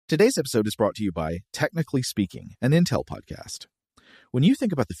Today's episode is brought to you by Technically Speaking, an Intel podcast. When you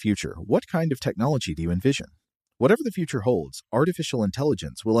think about the future, what kind of technology do you envision? Whatever the future holds, artificial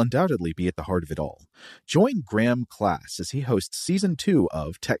intelligence will undoubtedly be at the heart of it all. Join Graham Class as he hosts Season 2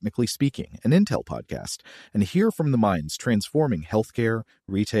 of Technically Speaking, an Intel podcast, and hear from the minds transforming healthcare,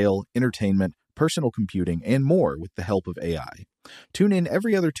 retail, entertainment, personal computing, and more with the help of AI. Tune in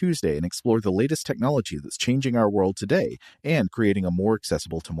every other Tuesday and explore the latest technology that's changing our world today and creating a more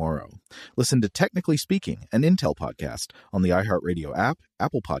accessible tomorrow. Listen to Technically Speaking, an Intel podcast on the iHeartRadio app,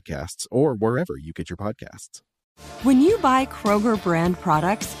 Apple Podcasts, or wherever you get your podcasts. When you buy Kroger brand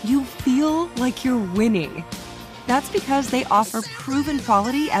products, you feel like you're winning. That's because they offer proven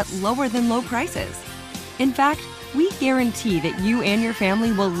quality at lower than low prices. In fact, we guarantee that you and your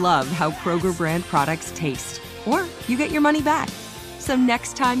family will love how Kroger brand products taste, or you get your money back. So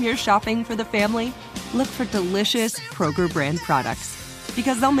next time you're shopping for the family, look for delicious Kroger brand products,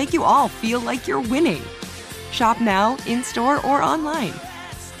 because they'll make you all feel like you're winning. Shop now, in-store, or online.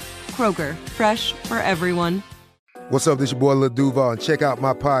 Kroger, fresh for everyone. What's up, this your boy Lil Duval, and check out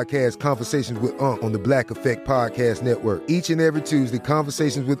my podcast, Conversations with Unc, on the Black Effect Podcast Network. Each and every Tuesday,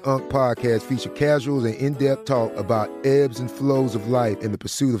 Conversations with Unc podcast feature casual and in-depth talk about ebbs and flows of life and the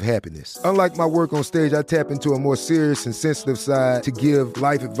pursuit of happiness. Unlike my work on stage, I tap into a more serious and sensitive side to give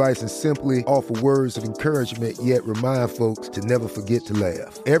life advice and simply offer words of encouragement, yet remind folks to never forget to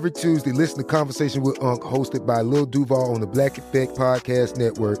laugh. Every Tuesday, listen to Conversation with Unc, hosted by Lil Duval on the Black Effect Podcast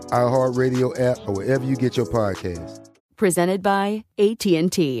Network, iHeartRadio app, or wherever you get your podcasts. Presented by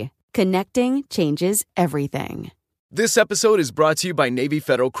AT&T. Connecting changes everything. This episode is brought to you by Navy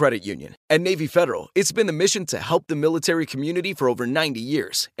Federal Credit Union. At Navy Federal, it's been the mission to help the military community for over 90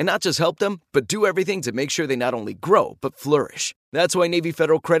 years. And not just help them, but do everything to make sure they not only grow, but flourish. That's why Navy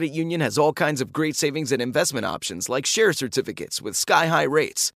Federal Credit Union has all kinds of great savings and investment options like share certificates with sky-high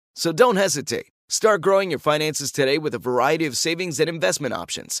rates. So don't hesitate. Start growing your finances today with a variety of savings and investment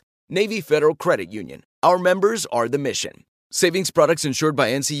options. Navy Federal Credit Union. Our members are the mission. Savings products insured by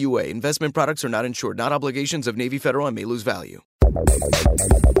NCUA. Investment products are not insured, not obligations of Navy Federal and may lose value.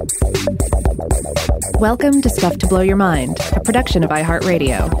 Welcome to Stuff to Blow Your Mind, a production of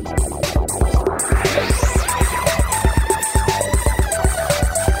iHeartRadio.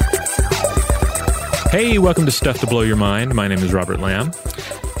 Hey, welcome to Stuff to Blow Your Mind. My name is Robert Lamb.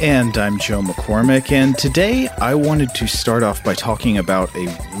 And I'm Joe McCormick, and today I wanted to start off by talking about a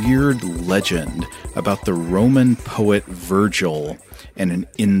weird legend about the Roman poet Virgil and an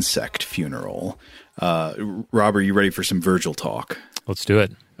insect funeral. Rob, are you ready for some Virgil talk? Let's do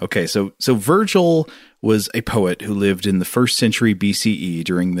it. Okay, so Virgil was a poet who lived in the 1st century BCE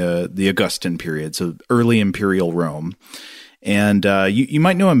during the Augustan period, so early imperial Rome. And you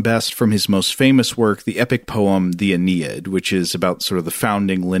might know him best from his most famous work, the epic poem The Aeneid, which is about sort of the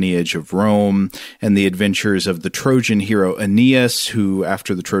founding lineage of Rome and the adventures of the Trojan hero Aeneas, who,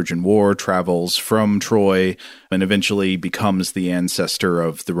 after the Trojan War, travels from Troy and eventually becomes the ancestor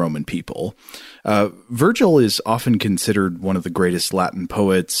of the Roman people. Virgil is often considered one of the greatest Latin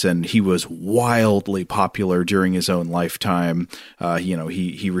poets, and he was wildly popular during his own lifetime.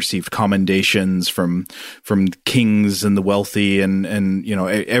 He received commendations from kings and the wealthy, and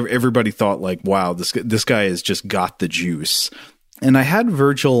everybody thought like, wow, this guy has just got the juice. And I had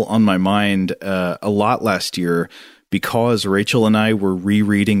Virgil on my mind a lot last year because Rachel and I were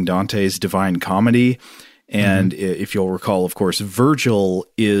rereading Dante's Divine Comedy. And if you'll recall, of course, Virgil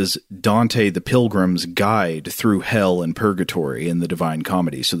is Dante the Pilgrim's guide through hell and purgatory in the Divine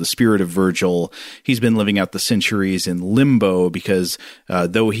Comedy. So the spirit of Virgil, he's been living out the centuries in limbo because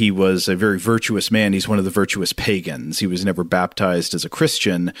though he was a very virtuous man, he's one of the virtuous pagans. He was never baptized as a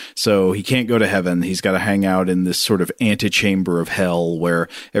Christian, so he can't go to heaven. He's got to hang out in this sort of antechamber of hell where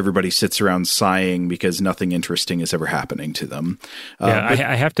everybody sits around sighing because nothing interesting is ever happening to them. I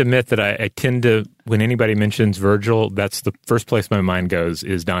have to admit that I tend to, when anybody mentions Virgil, that's the first place my mind goes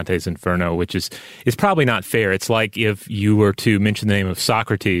is Dante's Inferno, which is probably not fair. It's like if you were to mention the name of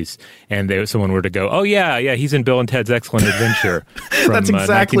Socrates and someone were to go, oh, yeah, he's in Bill and Ted's Excellent Adventure from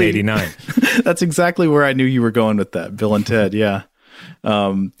 1989. That's exactly where I knew you were going with that, Bill and Ted, yeah.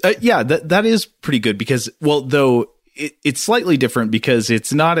 That is pretty good because, well, though it's slightly different because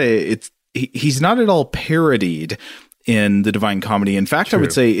he's not at all parodied in the Divine Comedy. In fact, True. I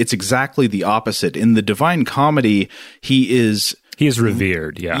would say it's exactly the opposite. In the Divine Comedy, he is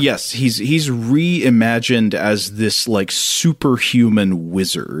revered, yeah. Yes, he's reimagined as this like superhuman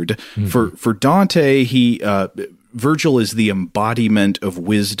wizard. Mm-hmm. For Dante, Virgil is the embodiment of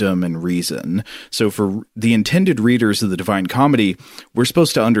wisdom and reason. So for the intended readers of the Divine Comedy, we're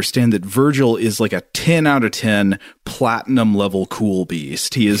supposed to understand that Virgil is like a 10 out of 10 platinum level cool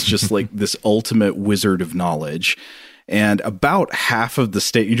beast. He is just like this ultimate wizard of knowledge. And about half of the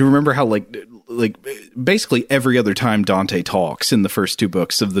state, you remember how like basically every other time Dante talks in the first two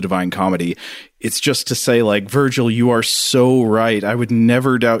books of the Divine Comedy, it's just to say like, Virgil, you are so right. I would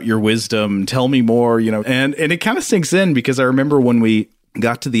never doubt your wisdom. Tell me more, and it kind of sinks in because I remember when we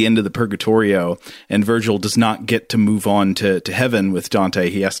got to the end of the Purgatorio and Virgil does not get to move on to heaven with Dante.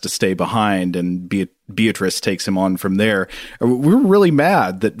 He has to stay behind and Beatrice takes him on from there. We were really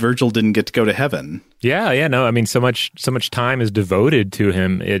mad that Virgil didn't get to go to heaven. Yeah, no. I mean, so much time is devoted to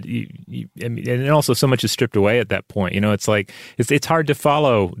him. And also so much is stripped away at that point. It's like it's hard to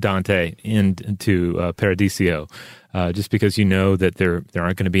follow Dante into Paradiso, just because that there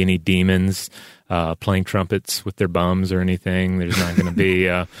aren't going to be any demons playing trumpets with their bums or anything. There's not going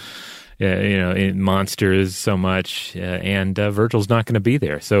to be monsters so much, and Virgil's not going to be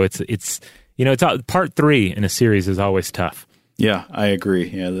there. So it's part 3 in a series is always tough. Yeah, I agree.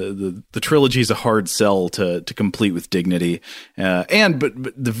 Yeah, the trilogy is a hard sell to complete with dignity, but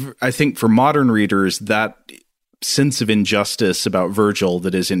I think for modern readers, that sense of injustice about Virgil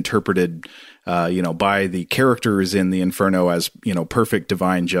that is interpreted, by the characters in the Inferno as perfect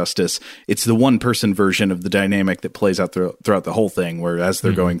divine justice. It's the one-person version of the dynamic that plays out throughout the whole thing. Where as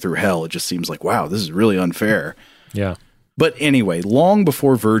they're going through hell, it just seems like, wow, this is really unfair. Yeah. But anyway, long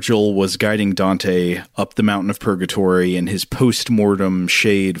before Virgil was guiding Dante up the mountain of purgatory in his post-mortem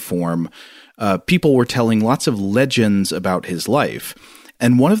shade form, people were telling lots of legends about his life.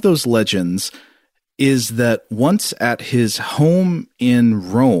 And one of those legends is that once at his home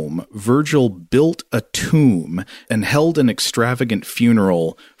in Rome, Virgil built a tomb and held an extravagant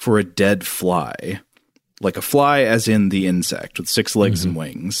funeral for a dead fly. Like a fly as in the insect with 6 legs and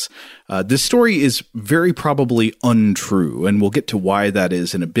wings. This story is very probably untrue, and we'll get to why that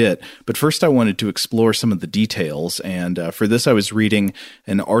is in a bit. But first I wanted to explore some of the details, and for this I was reading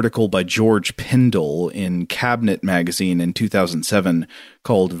an article by George Pendle in Cabinet magazine in 2007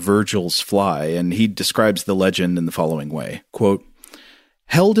 called Virgil's Fly, and he describes the legend in the following way, quote,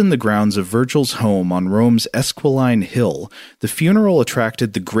 "Held in the grounds of Virgil's home on Rome's Esquiline Hill, the funeral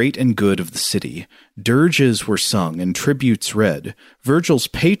attracted the great and good of the city. Dirges were sung and tributes read. Virgil's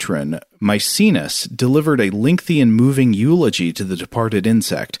patron, Maecenas, delivered a lengthy and moving eulogy to the departed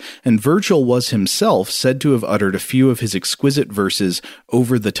insect, and Virgil was himself said to have uttered a few of his exquisite verses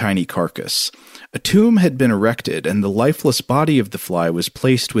over the tiny carcass. A tomb had been erected, and the lifeless body of the fly was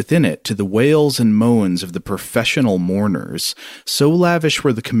placed within it to the wails and moans of the professional mourners. So lavish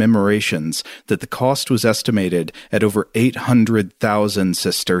were the commemorations that the cost was estimated at over 800,000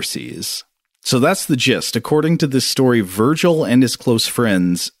 sesterces." So that's the gist. According to this story, Virgil and his close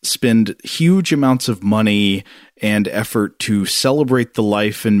friends spend huge amounts of money and effort to celebrate the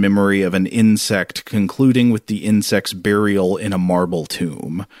life and memory of an insect, concluding with the insect's burial in a marble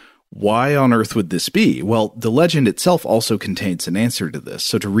tomb. Why on earth would this be? Well, the legend itself also contains an answer to this.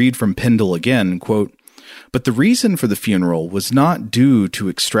 So to read from Pendle again, quote, "But the reason for the funeral was not due to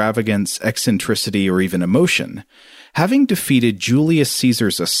extravagance, eccentricity, or even emotion. Having defeated Julius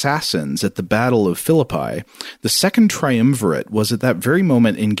Caesar's assassins at the Battle of Philippi, the second triumvirate was at that very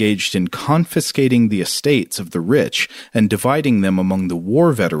moment engaged in confiscating the estates of the rich and dividing them among the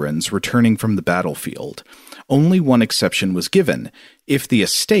war veterans returning from the battlefield. Only one exception was given. If the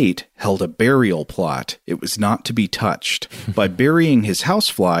estate held a burial plot, it was not to be touched. By burying his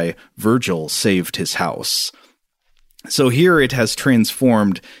housefly, Virgil saved his house." So here it has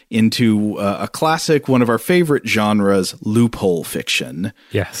transformed into a classic, one of our favorite genres, loophole fiction.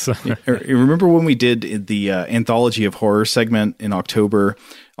 Yes. Remember when we did the Anthology of Horror segment in October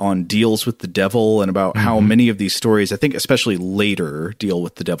on Deals with the Devil and about how many of these stories, I think especially later deal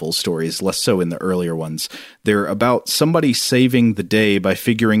with the devil stories, less so in the earlier ones. They're about somebody saving the day by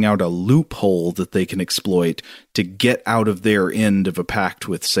figuring out a loophole that they can exploit to get out of their end of a pact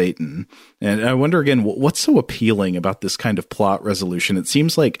with Satan. And I wonder again, what's so appealing about this kind of plot resolution? It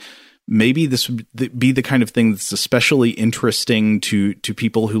seems like maybe this would be the kind of thing that's especially interesting to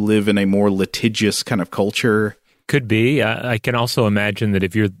people who live in a more litigious kind of culture. Could be. I can also imagine that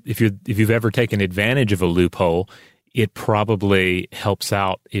if you've ever taken advantage of a loophole, it probably helps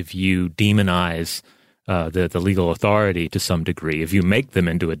out if you demonize the legal authority to some degree, if you make them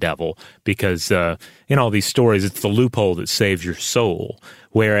into a devil, because in all these stories, it's the loophole that saves your soul.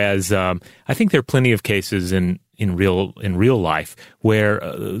 Whereas I think there are plenty of cases in real life where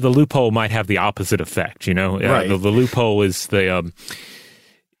the loophole might have the opposite effect. The loophole is the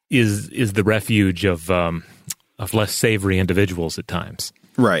refuge of less savory individuals at times.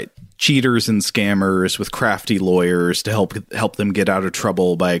 Right. Cheaters and scammers with crafty lawyers to help them get out of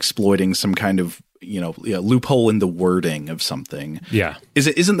trouble by exploiting some kind of loophole in the wording of something. Yeah.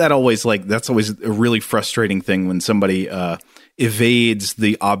 Isn't that always that's always a really frustrating thing when somebody evades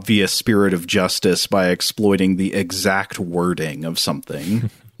the obvious spirit of justice by exploiting the exact wording of something?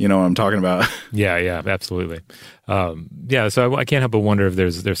 You know what I'm talking about? Yeah, absolutely. So I can't help but wonder if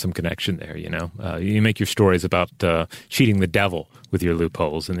there's some connection there, You make your stories about cheating the devil with your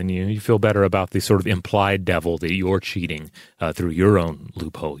loopholes, and then you feel better about the sort of implied devil that you're cheating through your own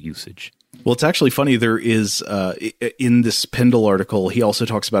loophole usage. Well, it's actually funny. There is, in this Pendle article, he also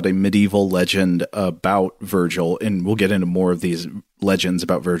talks about a medieval legend about Virgil, and we'll get into more of these legends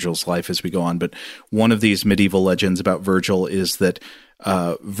about Virgil's life as we go on. But one of these medieval legends about Virgil is that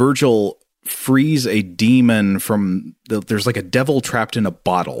Virgil frees a demon from there's like a devil trapped in a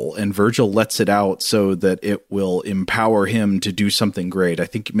bottle, and Virgil lets it out so that it will empower him to do something great. I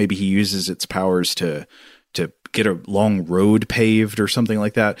think maybe he uses its powers to get a long road paved or something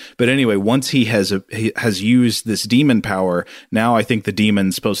like that. But anyway, once he has used this demon power, now I think the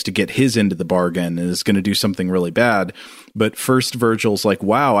demon's supposed to get his into the bargain and is going to do something really bad. But first Virgil's like,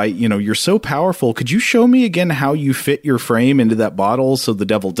 wow, you're so powerful. Could you show me again how you fit your frame into that bottle? So the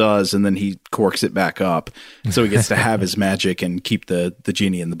devil does, and then he corks it back up. So he gets to have his magic and keep the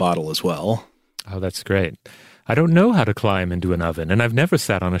genie in the bottle as well. Oh, that's great. I don't know how to climb into an oven, and I've never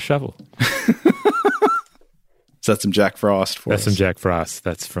sat on a shovel. So that's some Jack Frost for us. That's some Jack Frost.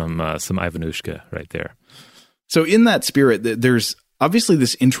 That's from some Ivanushka right there. So in that spirit, there's obviously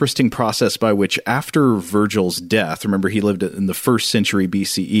this interesting process by which after Virgil's death, remember he lived in the 1st century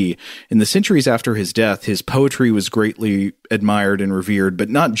BCE, in the centuries after his death, his poetry was greatly admired and revered,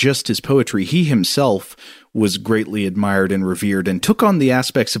 but not just his poetry. He himself was greatly admired and revered and took on the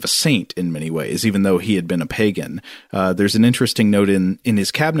aspects of a saint in many ways, even though he had been a pagan. There's an interesting note in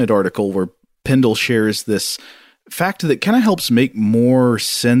his cabinet article where Pendle shares this fact that kind of helps make more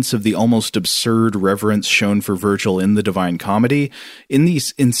sense of the almost absurd reverence shown for Virgil in the Divine Comedy.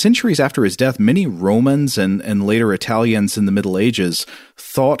 In centuries after his death, many Romans and later Italians in the Middle Ages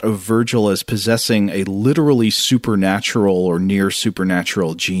thought of Virgil as possessing a literally supernatural or near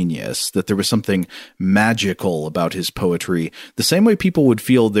supernatural genius, that there was something magical about his poetry, the same way people would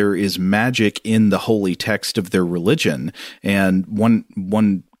feel there is magic in the holy text of their religion. And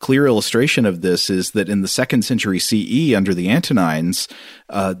one clear illustration of this is that in the 2nd century CE, under the Antonines,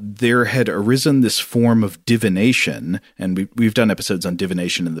 there had arisen this form of divination, and we've done episodes on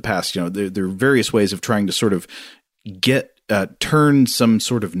divination in the past. There are various ways of trying to sort of turn some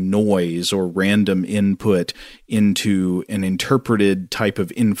sort of noise or random input into an interpreted type of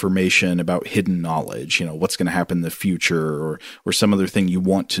information about hidden knowledge. What's going to happen in the future, or some other thing you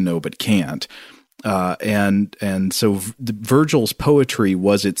want to know but can't. And so Virgil's poetry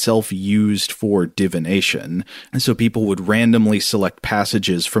was itself used for divination. And so people would randomly select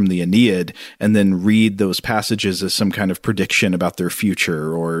passages from the Aeneid and then read those passages as some kind of prediction about their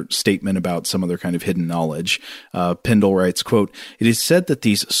future or statement about some other kind of hidden knowledge. Pendle writes, quote, "It is said that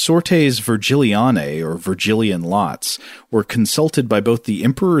these sortes Virgilianae, or Virgilian lots, were consulted by both the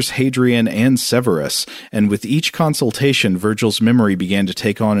emperors Hadrian and Severus, and with each consultation, Virgil's memory began to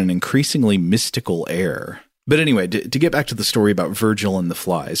take on an increasingly mystical air." But anyway, to get back to the story about Virgil and the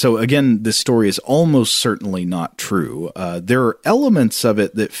fly. So again, this story is almost certainly not true. There are elements of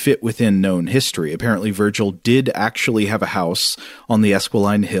it that fit within known history. Apparently, Virgil did actually have a house on the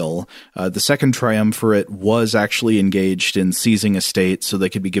Esquiline Hill. The second triumvirate was actually engaged in seizing estates so they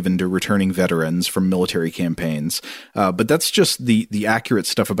could be given to returning veterans from military campaigns. But that's just the accurate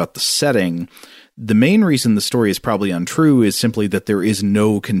stuff about the setting. The main reason the story is probably untrue is simply that there is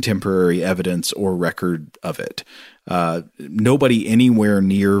no contemporary evidence or record of it. Nobody anywhere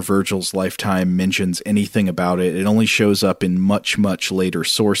near Virgil's lifetime mentions anything about it. It only shows up in much, much later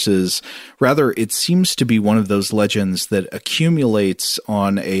sources. Rather, it seems to be one of those legends that accumulates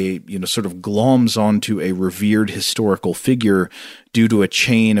on sort of gloms onto a revered historical figure due to a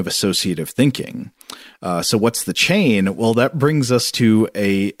chain of associative thinking. So what's the chain? Well, that brings us to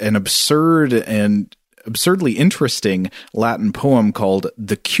an absurd and absurdly interesting Latin poem called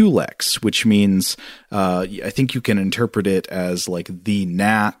the Culex, which means, I think you can interpret it as like the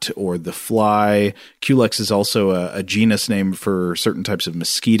gnat or the fly. Culex is also a genus name for certain types of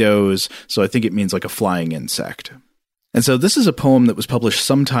mosquitoes, so I think it means like a flying insect. And so this is a poem that was published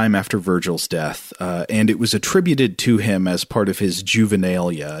sometime after Virgil's death, and it was attributed to him as part of his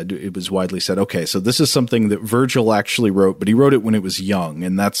Juvenilia. It was widely said, okay, so this is something that Virgil actually wrote, but he wrote it when it was young,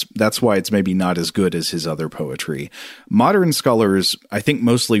 and that's why it's maybe not as good as his other poetry. Modern scholars, I think,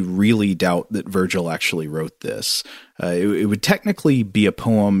 mostly really doubt that Virgil actually wrote this. It would technically be a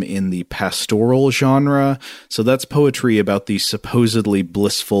poem in the pastoral genre, so that's poetry about the supposedly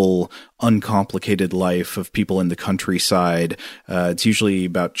blissful, uncomplicated life of people in the countryside. It's usually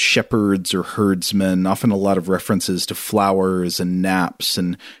about shepherds or herdsmen, often a lot of references to flowers and naps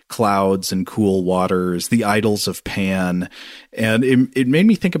and clouds and cool waters, the idols of Pan. And it made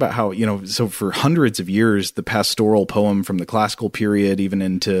me think about how, so for hundreds of years, the pastoral poem from the classical period, even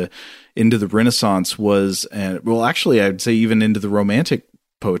into the Renaissance was, well, actually, I'd say even into the Romantic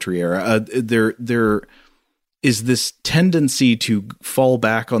poetry era, there is this tendency to fall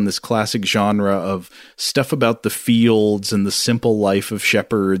back on this classic genre of stuff about the fields and the simple life of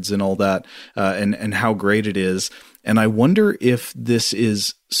shepherds and all that, and how great it is. And I wonder if this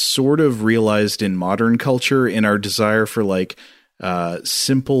is sort of realized in modern culture in our desire for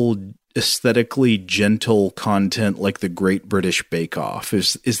simple, aesthetically gentle content like the Great British Bake Off.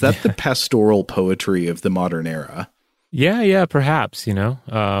 Is that the pastoral poetry of the modern era? Yeah, perhaps,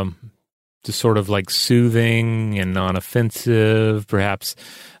 just sort of like soothing and non-offensive, perhaps,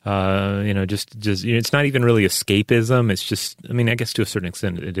 just it's not even really escapism. It's just, I guess to a certain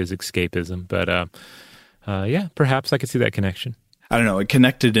extent it is escapism, but perhaps I could see that connection. I don't know, it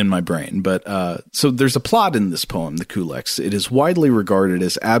connected in my brain, but so there's a plot in this poem, the Culex. It is widely regarded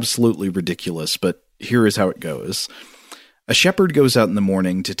as absolutely ridiculous, but here is how it goes. A shepherd goes out in the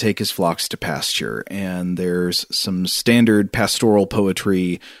morning to take his flocks to pasture, and there's some standard pastoral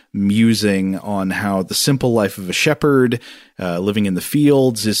poetry musing on how the simple life of a shepherd living in the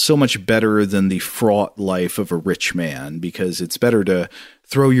fields is so much better than the fraught life of a rich man, because it's better to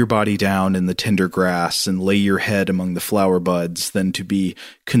throw your body down in the tender grass and lay your head among the flower buds than to be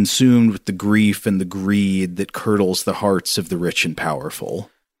consumed with the grief and the greed that curdles the hearts of the rich and powerful.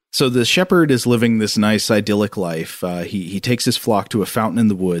 So the shepherd is living this nice idyllic life. He takes his flock to a fountain in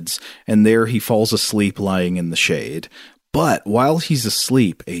the woods, and there he falls asleep lying in the shade. But while he's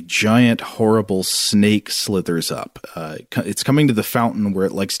asleep, a giant, horrible snake slithers up. It's coming to the fountain where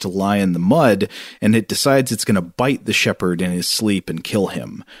it likes to lie in the mud, and it decides it's going to bite the shepherd in his sleep and kill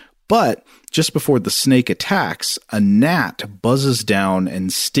him. But just before the snake attacks, a gnat buzzes down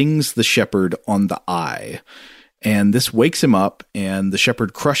and stings the shepherd on the eye. And this wakes him up, and the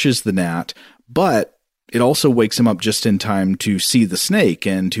shepherd crushes the gnat, but it also wakes him up just in time to see the snake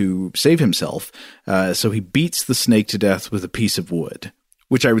and to save himself. So he beats the snake to death with a piece of wood,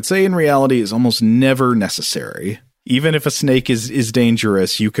 which I would say in reality is almost never necessary. Even if a snake is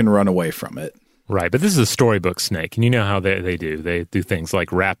dangerous, you can run away from it. Right, but this is a storybook snake, and you know how they do. They do things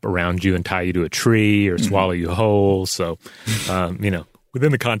like wrap around you and tie you to a tree or swallow you whole. So,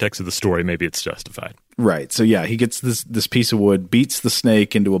 within the context of the story, maybe it's justified. Right. So yeah, he gets this piece of wood, beats the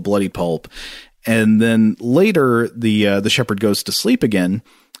snake into a bloody pulp, and then later the shepherd goes to sleep again,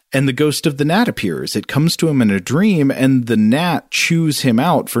 and the ghost of the gnat appears. It comes to him in a dream, and the gnat chews him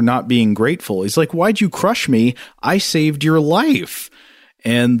out for not being grateful. He's like, "Why'd you crush me? I saved your life."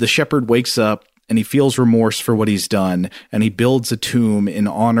 And the shepherd wakes up, and he feels remorse for what he's done, and he builds a tomb in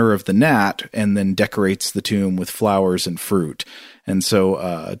honor of the gnat, and then decorates the tomb with flowers and fruit. And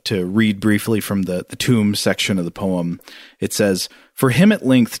so to read briefly from the tomb section of the poem, it says, "For him at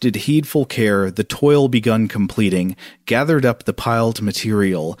length did heedful care, the toil begun completing, gathered up the piled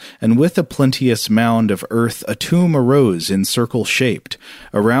material, and with a plenteous mound of earth a tomb arose in circle shaped.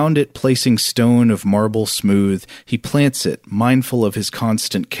 Around it placing stone of marble smooth, he plants it, mindful of his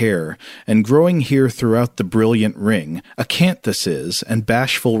constant care, and growing here throughout the brilliant ring, acanthus is, and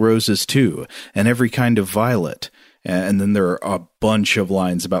bashful roses too, and every kind of violet." And then there are a bunch of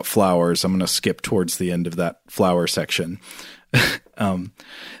lines about flowers. I'm going to skip towards the end of that flower section.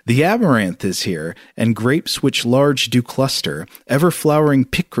 The amaranth is here, and grapes which large do cluster, ever-flowering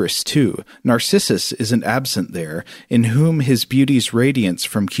picris too. Narcissus isn't absent there, in whom his beauty's radiance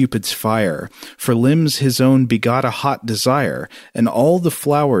from Cupid's fire, for limbs his own begot a hot desire, and all the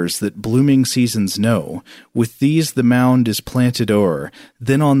flowers that blooming seasons know. With these the mound is planted o'er,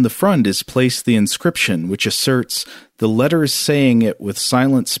 then on the front is placed the inscription which asserts, the letters saying it with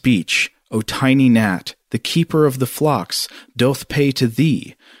silent speech, O tiny gnat, the keeper of the flocks, doth pay to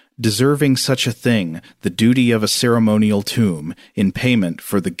thee, deserving such a thing, the duty of a ceremonial tomb, in payment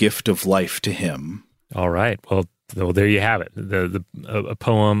for the gift of life to him. All right. Well, there you have it. A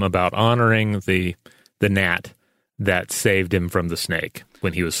poem about honoring the gnat that saved him from the snake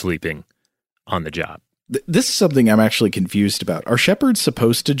when he was sleeping on the job. This is something I'm actually confused about. Are shepherds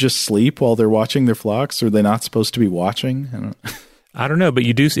supposed to just sleep while they're watching their flocks? Or are they not supposed to be watching? I don't know, but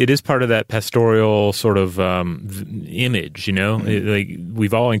it is part of that pastoral sort of image, like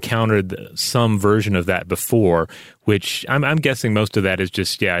we've all encountered some version of that before, which I'm guessing most of that is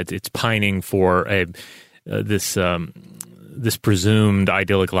just, it's pining for this presumed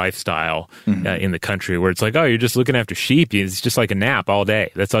idyllic lifestyle in the country where it's like, oh, you're just looking after sheep. It's just like a nap all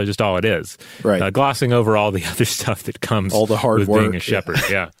day. That's just all it is. Right. Glossing over all the other stuff that comes all the hard with work. being a shepherd.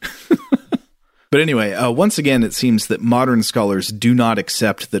 Yeah. But anyway, once again, it seems that modern scholars do not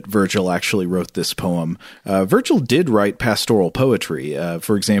accept that Virgil actually wrote this poem. Virgil did write pastoral poetry.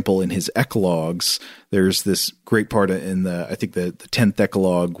 For example, in his Eclogues, there's this great part in the 10th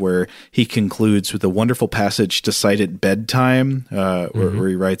Eclogue where he concludes with a wonderful passage to cite at bedtime, where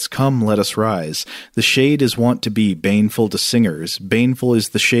he writes, "Come, let us rise. The shade is wont to be baneful to singers. Baneful is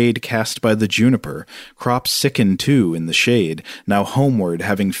the shade cast by the juniper. Crops sicken too in the shade. Now homeward,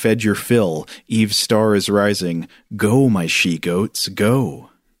 having fed your fill, Eve's star is rising. Go, my she-goats,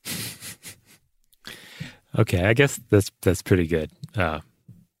 go." Okay, I guess that's pretty good.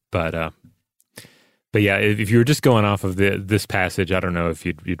 But yeah, if you were just going off of this passage, I don't know if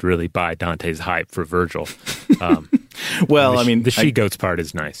you'd really buy Dante's hype for Virgil. Well, the she-goats part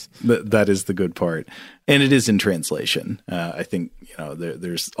is nice. That is the good part. And it is in translation. I think,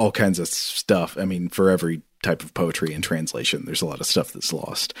 there's all kinds of stuff. For every type of poetry in translation, there's a lot of stuff that's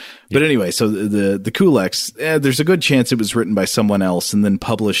lost. Yeah. But anyway, so the Culex, there's a good chance it was written by someone else and then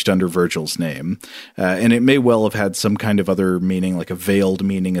published under Virgil's name. And it may well have had some kind of other meaning, like a veiled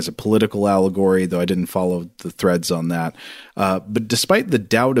meaning as a political allegory, though I didn't follow the threads on that. But despite the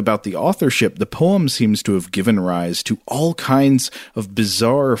doubt about the authorship, the poem seems to have given rise to all kinds of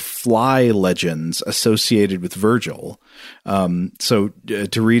bizarre fly legends associated with Virgil. So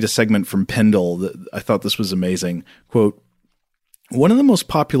to read a segment from Pendle, I thought this was amazing. Quote, "One of the most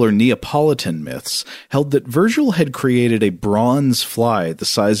popular Neapolitan myths held that Virgil had created a bronze fly the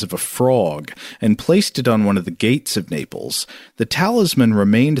size of a frog and placed it on one of the gates of Naples. The talisman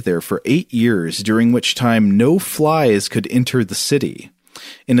remained there for 8 years, during which time no flies could enter the city.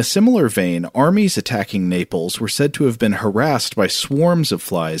 In a similar vein, armies attacking Naples were said to have been harassed by swarms of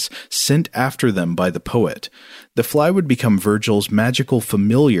flies sent after them by the poet. The fly would become Virgil's magical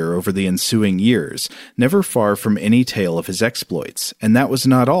familiar over the ensuing years, never far from any tale of his exploits. And that was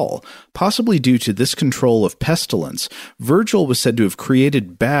not all. Possibly due to this control of pestilence, Virgil was said to have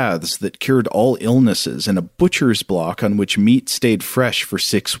created baths that cured all illnesses and a butcher's block on which meat stayed fresh for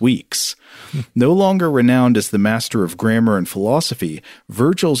 6 weeks. No longer renowned as the master of grammar and philosophy,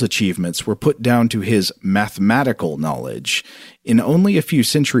 Virgil's achievements were put down to his mathematical knowledge. In only a few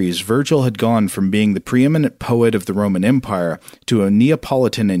centuries, Virgil had gone from being the preeminent poet of the Roman Empire to a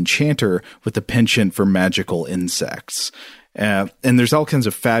Neapolitan enchanter with a penchant for magical insects." And there's all kinds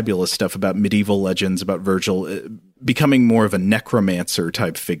of fabulous stuff about medieval legends about Virgil becoming more of a necromancer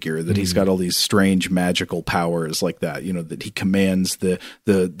type figure, that he's got all these strange magical powers like that, that he commands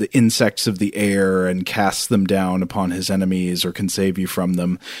the insects of the air and casts them down upon his enemies or can save you from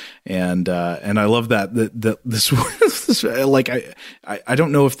them. And I love that this like, I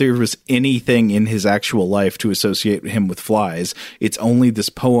don't know if there was anything in his actual life to associate him with flies. It's only this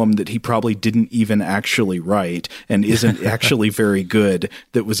poem that he probably didn't even actually write and isn't actually very good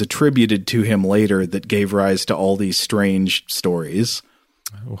that was attributed to him later that gave rise to all these strange stories.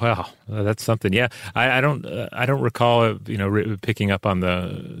 Wow, that's something. Yeah, I don't recall picking up on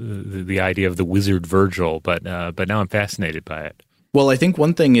the idea of the wizard Virgil, but now I'm fascinated by it. Well, I think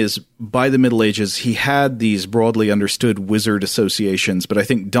one thing is, by the Middle Ages, he had these broadly understood wizard associations, but I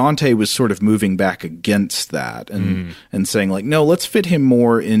think Dante was sort of moving back against that and saying, like, no, let's fit him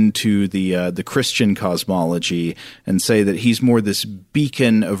more into the Christian cosmology and say that he's more this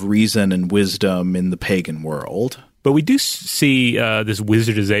beacon of reason and wisdom in the pagan world. But we do see this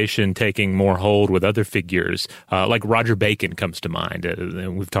wizardization taking more hold with other figures, like Roger Bacon comes to mind.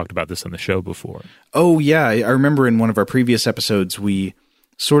 We've talked about this on the show before. Oh, yeah. I remember in one of our previous episodes, we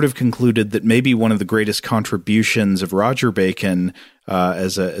sort of concluded that maybe one of the greatest contributions of Roger Bacon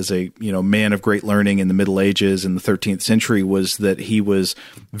as a man of great learning in the Middle Ages in the 13th century was that he was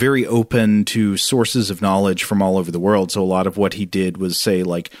very open to sources of knowledge from all over the world. So a lot of what he did was say,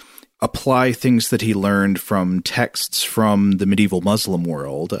 like, apply things that he learned from texts from the medieval Muslim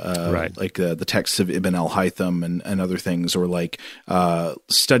world, right. Like the texts of Ibn al-Haytham and other things, or like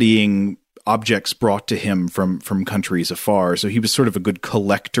studying objects brought to him from countries afar. So he was sort of a good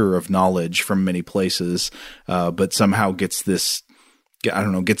collector of knowledge from many places, but somehow gets this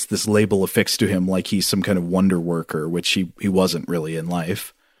label affixed to him like he's some kind of wonder worker, which he wasn't really in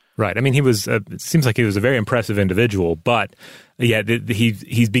life. Right. I mean, he was. It seems like he was a very impressive individual, but yeah,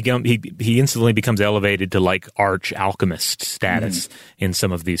 he instantly becomes elevated to like arch alchemist status in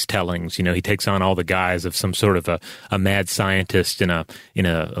some of these tellings. You know, he takes on all the guise of some sort of a mad scientist in a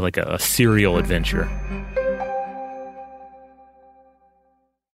serial adventure.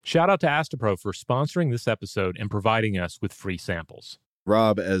 Shout out to Astepro for sponsoring this episode and providing us with free samples.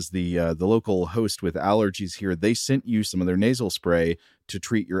 Rob, as the local host with allergies here, they sent you some of their nasal spray to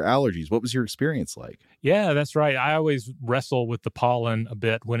treat your allergies. What was your experience like? Yeah, that's right. I always wrestle with the pollen a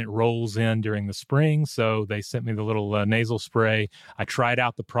bit when it rolls in during the spring, so they sent me the little nasal spray. I tried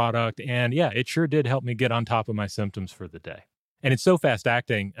out the product, and yeah, it sure did help me get on top of my symptoms for the day. And it's so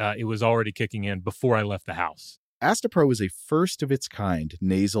fast-acting, it was already kicking in before I left the house. Astepro is a first-of-its-kind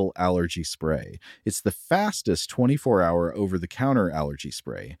nasal allergy spray. It's the fastest 24-hour over-the-counter allergy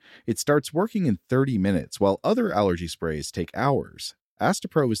spray. It starts working in 30 minutes, while other allergy sprays take hours.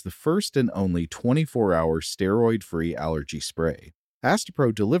 Astepro is the first and only 24-hour steroid-free allergy spray.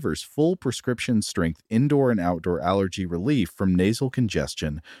 Astepro delivers full prescription-strength indoor and outdoor allergy relief from nasal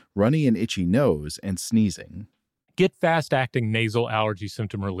congestion, runny and itchy nose, and sneezing. Get fast-acting nasal allergy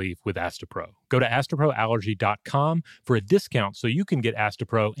symptom relief with Astepro. Go to asteproallergy.com for a discount so you can get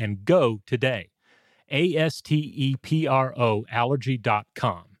Astepro and go today. ASTEPRO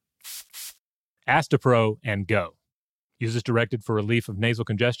allergy.com. Astepro and go. Use as directed for relief of nasal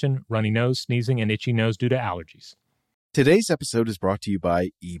congestion, runny nose, sneezing, and itchy nose due to allergies. Today's episode is brought to you by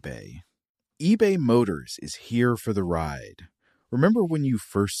eBay. eBay Motors is here for the ride. Remember when you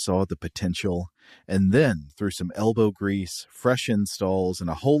first saw the potential? And then, through some elbow grease, fresh installs, and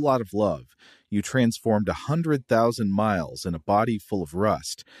a whole lot of love, you transformed 100,000 miles and a body full of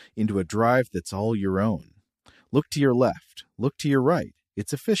rust into a drive that's all your own. Look to your left. Look to your right.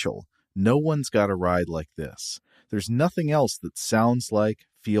 It's official. No one's got a ride like this. There's nothing else that sounds like,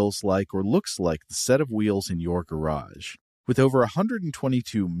 feels like, or looks like the set of wheels in your garage. With over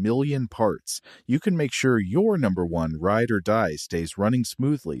 122 million parts, you can make sure your number one ride or die stays running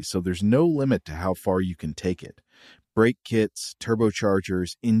smoothly so there's no limit to how far you can take it. Brake kits,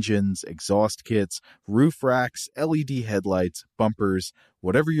 turbochargers, engines, exhaust kits, roof racks, LED headlights, bumpers,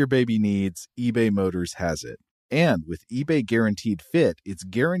 whatever your baby needs, eBay Motors has it. And with eBay Guaranteed Fit, it's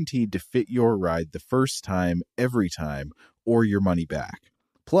guaranteed to fit your ride the first time, every time, or your money back.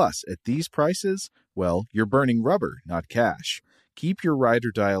 Plus, at these prices, well, you're burning rubber, not cash. Keep your ride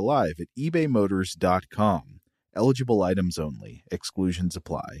or die alive at ebaymotors.com. Eligible items only. Exclusions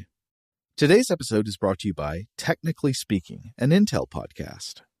apply. Today's episode is brought to you by Technically Speaking, an Intel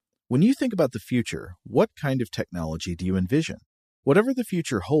podcast. When you think about the future, what kind of technology do you envision? Whatever the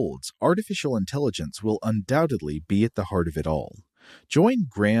future holds, artificial intelligence will undoubtedly be at the heart of it all. Join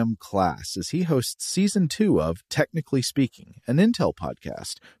Graham Class as he hosts Season 2 of Technically Speaking, an Intel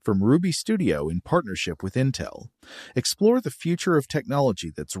podcast from Ruby Studio in partnership with Intel. Explore the future of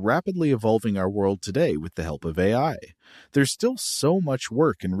technology that's rapidly evolving our world today with the help of AI. There's still so much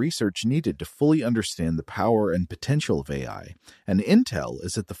work and research needed to fully understand the power and potential of AI, and Intel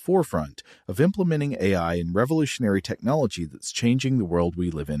is at the forefront of implementing AI in revolutionary technology that's changing the world we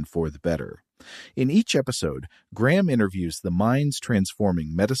live in for the better. In each episode, Graham interviews the minds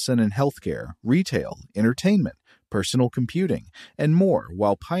transforming medicine and healthcare, retail, entertainment, personal computing, and more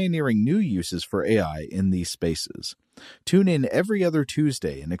while pioneering new uses for AI in these spaces. Tune in every other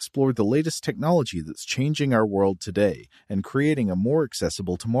Tuesday and explore the latest technology that's changing our world today and creating a more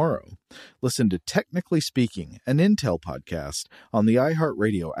accessible tomorrow. Listen to Technically Speaking, an Intel podcast on the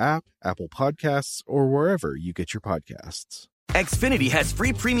iHeartRadio app, Apple Podcasts, or wherever you get your podcasts. Xfinity has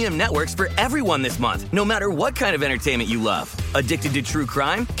free premium networks for everyone this month, no matter what kind of entertainment you love. Addicted to true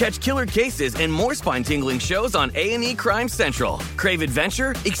crime? Catch killer cases and more spine-tingling shows on A&E Crime Central. Crave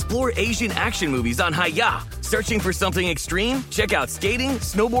adventure? Explore Asian action movies on Hi-Ya. Searching for something extreme? Check out skating,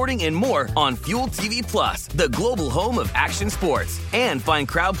 snowboarding, and more on Fuel TV Plus, the global home of action sports. And find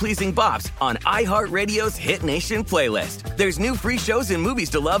crowd-pleasing bops on iHeartRadio's Hit Nation playlist. There's new free shows and movies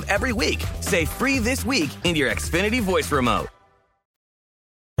to love every week. Say free this week in your Xfinity voice remote.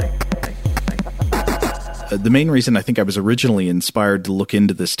 The main reason I think I was originally inspired to look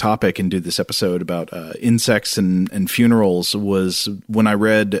into this topic and do this episode about insects and funerals was when I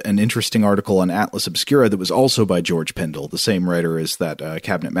read an interesting article on Atlas Obscura that was also by George Pendle, the same writer as that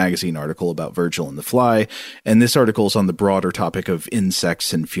Cabinet Magazine article about Virgil and the Fly. And this article is on the broader topic of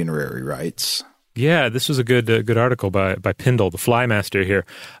insects and funerary rites. Yeah, this was a good article by Pendle, the fly master here.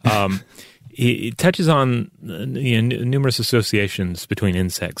 It touches on numerous associations between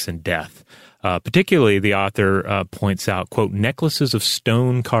insects and death. Particularly, the author points out, quote, necklaces of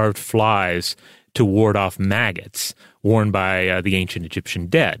stone-carved flies to ward off maggots, worn by the ancient Egyptian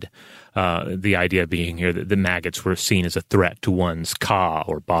dead. The idea being here that the maggots were seen as a threat to one's ka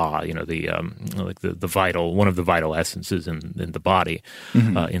or ba, the vital, one of the vital essences in the body,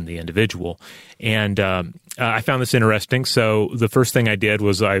 in the individual. And I found this interesting. So the first thing I did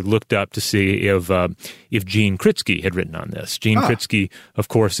was I looked up to see if Gene Kritsky had written on this. Gene Kritsky, of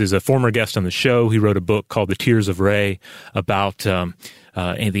course, is a former guest on the show. He wrote a book called The Tears of Re about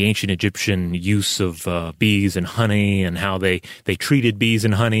the ancient Egyptian use of bees and honey, and how they treated bees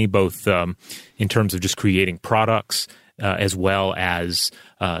and honey, both in terms of just creating products as well as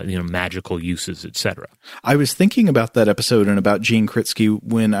magical uses, etc. I was thinking about that episode and about Gene Kritsky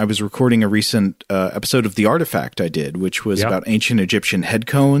when I was recording a recent episode of The Artifact I did, which was about ancient Egyptian head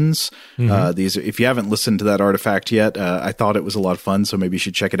cones. These, if you haven't listened to that artifact yet, I thought it was a lot of fun, so maybe you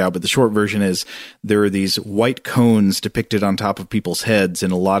should check it out. But the short version is there are these white cones depicted on top of people's heads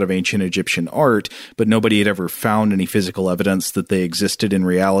in a lot of ancient Egyptian art, but nobody had ever found any physical evidence that they existed in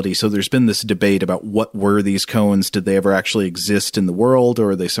reality. So there's been this debate about what were these cones? Did they ever actually exist in the world,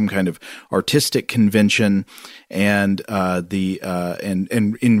 or are they some kind of artistic convention? And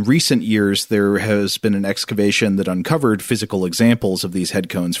in recent years, there has been an excavation that uncovered physical examples of these head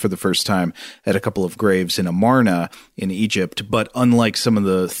cones for the first time at a couple of graves in Amarna in Egypt. But unlike some of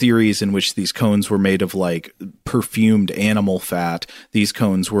the theories in which these cones were made of like perfumed animal fat, these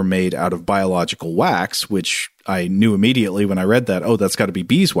cones were made out of biological wax, which I knew immediately when I read that, that's got to be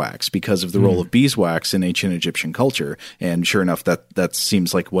beeswax because of the role of beeswax in ancient Egyptian culture. And sure enough, that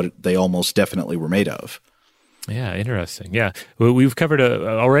seems like what they almost definitely were made of. Yeah, interesting. Yeah, we've covered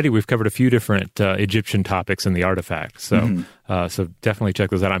a few different Egyptian topics in the artifact. So so definitely check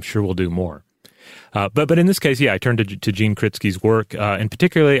those out. I'm sure we'll do more. But in this case, I turned to Gene Kritsky's work, and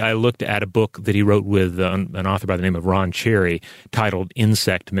particularly I looked at a book that he wrote with an author by the name of Ron Cherry titled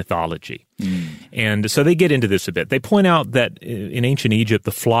Insect Mythology. And so they get into this a bit. They point out that in ancient Egypt,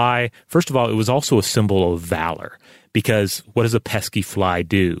 the fly, first of all, it was also a symbol of valor. Because what does a pesky fly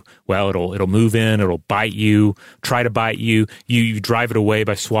do? Well, it'll move in, it'll bite you, try to bite you. You drive it away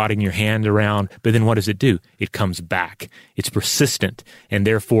by swatting your hand around. But then what does it do? It comes back. It's persistent, and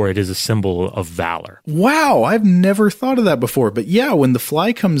therefore it is a symbol of valor. Wow, I've never thought of that before. But yeah, when the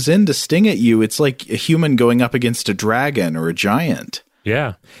fly comes in to sting at you, it's like a human going up against a dragon or a giant.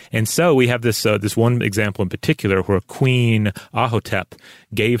 Yeah. And so we have this one example in particular where Queen Ahotep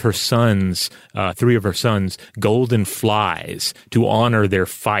gave her sons, three of her sons, golden flies to honor their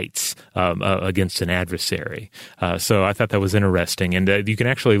fights against an adversary. So I thought that was interesting. And you can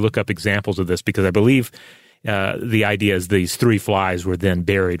actually look up examples of this because I believe the idea is these three flies were then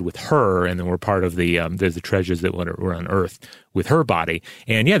buried with her, and then were part of the treasures that were unearthed with her body.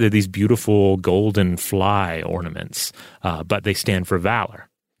 And they're these beautiful golden fly ornaments, but they stand for valor.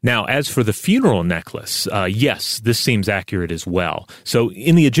 Now, as for the funeral necklace, yes, this seems accurate as well. So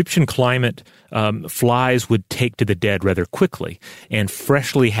in the Egyptian climate, flies would take to the dead rather quickly, and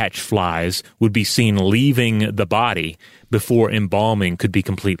freshly hatched flies would be seen leaving the body before embalming could be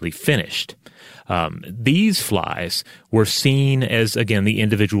completely finished. These flies were seen as, again, the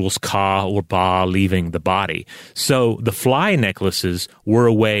individual's ka or ba leaving the body. So the fly necklaces were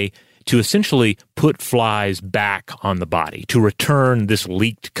a way to essentially put flies back on the body, to return this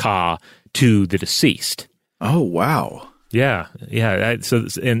leaked ka to the deceased. Oh, wow. Yeah. So,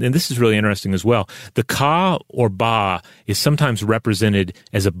 and this is really interesting as well. The ka or ba is sometimes represented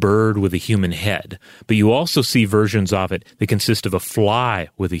as a bird with a human head, but you also see versions of it that consist of a fly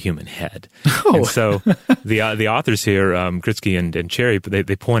with a human head. Oh. And so the authors here, Kritsky and Cherry,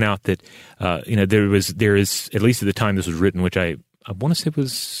 they point out that there is at least at the time this was written, which I want to say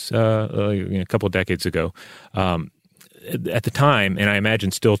was a couple of decades ago. At the time, and I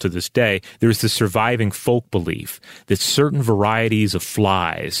imagine still to this day, there is this surviving folk belief that certain varieties of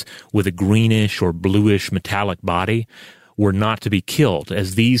flies with a greenish or bluish metallic body were not to be killed,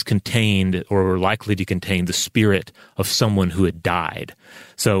 as these contained or were likely to contain the spirit of someone who had died.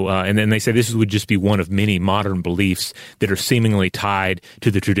 So, and then they say this would just be one of many modern beliefs that are seemingly tied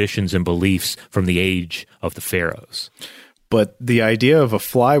to the traditions and beliefs from the age of the pharaohs. But the idea of a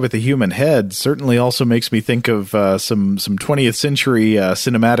fly with a human head certainly also makes me think of some 20th century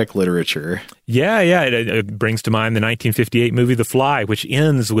cinematic literature. Yeah, it brings to mind the 1958 movie The Fly, which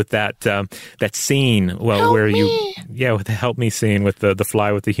ends with that scene, with the help me scene with the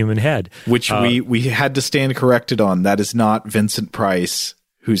fly with the human head, which we had to stand corrected on. That is not Vincent Price,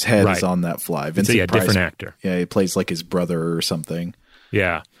 whose head is on that fly. Vincent Price, different actor. Yeah, he plays like his brother or something.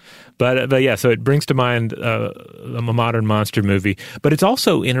 Yeah. But yeah, so it brings to mind a modern monster movie. But it's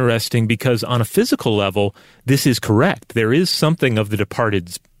also interesting because on a physical level, this is correct. There is something of the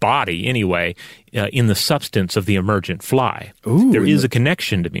departed's body, anyway, in the substance of the emergent fly. Ooh, there is a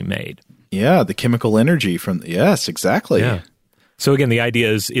connection to be made. Yeah, the chemical energy from... Yes, exactly. Yeah. So again, the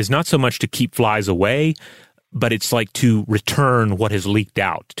idea is not so much to keep flies away, but it's like to return what has leaked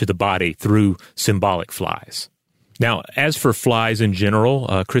out to the body through symbolic flies. Now, as for flies in general,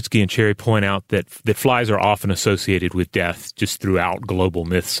 Kritsky and Cherry point out that flies are often associated with death just throughout global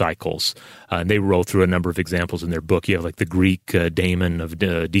myth cycles. And they roll through a number of examples in their book. You have like the Greek daemon of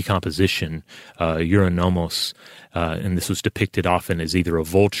decomposition, Eurynomos, and this was depicted often as either a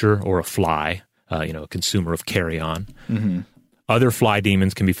vulture or a fly, a consumer of carrion. Mm-hmm. Other fly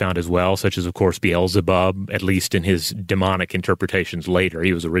demons can be found as well, such as, of course, Beelzebub, at least in his demonic interpretations later.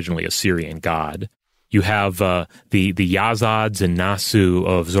 He was originally a Syrian god. You have the Yazads and Nasu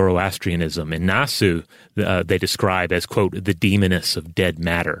of Zoroastrianism. And Nasu, they describe as, quote, the demoness of dead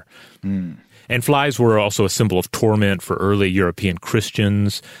matter. Mm. And flies were also a symbol of torment for early European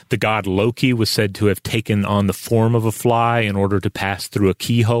Christians. The god Loki was said to have taken on the form of a fly in order to pass through a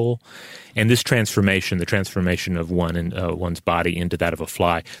keyhole. And this transformation, the transformation of one's body into that of a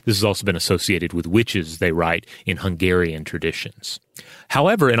fly, this has also been associated with witches, they write, in Hungarian traditions.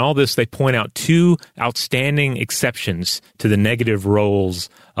 However, in all this, they point out two outstanding exceptions to the negative roles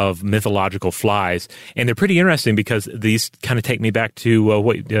of mythological flies. And they're pretty interesting because these kind of take me back to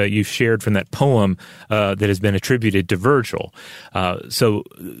what you shared from that poem that has been attributed to Virgil. So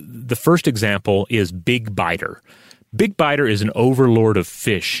the first example is Big Biter. Big Biter is an overlord of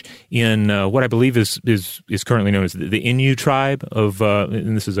fish in what I believe is currently known as the Innu tribe of,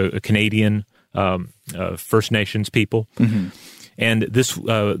 and this is a Canadian First Nations people. Mm-hmm. And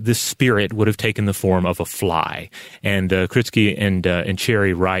this spirit would have taken the form of a fly. And Kritsky and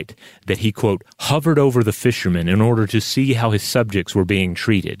Cherry write that he, quote, hovered over the fisherman in order to see how his subjects were being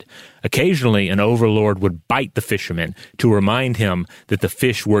treated. Occasionally, an overlord would bite the fisherman to remind him that the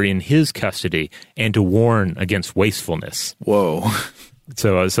fish were in his custody and to warn against wastefulness. Whoa.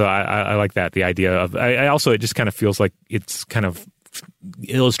 So I like that, the idea of... I also, it just kind of feels like it's kind of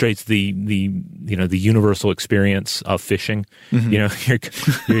illustrates the universal experience of fishing. Mm-hmm.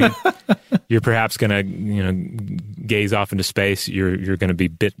 You're perhaps going to gaze off into space. You're going to be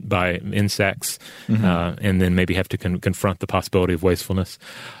bit by insects, mm-hmm. And then maybe have to confront the possibility of wastefulness.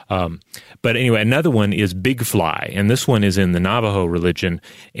 But anyway, another one is Big Fly, and this one is in the Navajo religion,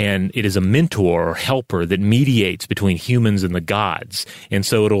 and it is a mentor or helper that mediates between humans and the gods. And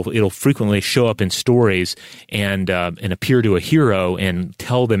so it'll frequently show up in stories and appear to a hero and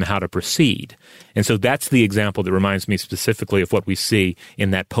tell them how to proceed. And so that's the example that reminds me specifically of what we see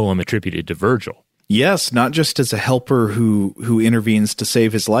in that poem attributed to Virgil. Yes, not just as a helper who intervenes to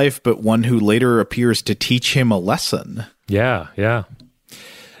save his life, but one who later appears to teach him a lesson. Yeah.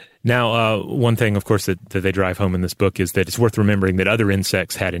 Now, one thing, of course, that they drive home in this book is that it's worth remembering that other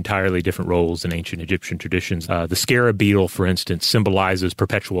insects had entirely different roles in ancient Egyptian traditions. The scarab beetle, for instance, symbolizes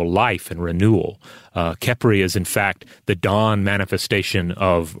perpetual life and renewal. Khepri is, in fact, the dawn manifestation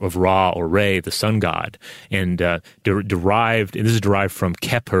of Ra or Re, the sun god, and this is derived from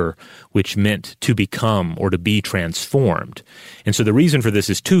Khepr, which meant to become or to be transformed. And so the reason for this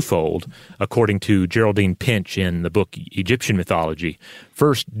is twofold, according to Geraldine Pinch in the book Egyptian Mythology.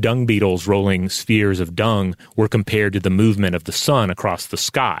 First, dung beetles rolling spheres of dung were compared to the movement of the sun across the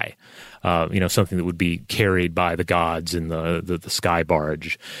sky. Something that would be carried by the gods in the sky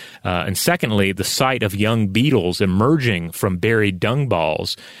barge. And secondly, the sight of young beetles emerging from buried dung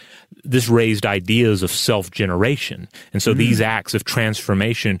balls, this raised ideas of self-generation. And so these acts of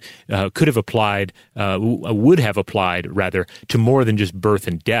transformation would have applied, to more than just birth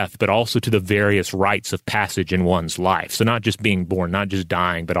and death, but also to the various rites of passage in one's life. So not just being born, not just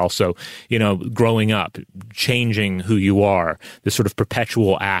dying, but also, growing up, changing who you are, this sort of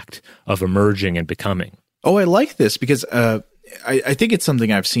perpetual act of emerging and becoming. Oh, I like this because I think it's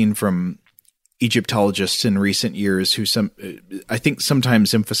something I've seen from Egyptologists in recent years who I think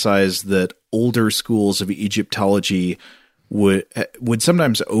sometimes emphasize that older schools of Egyptology would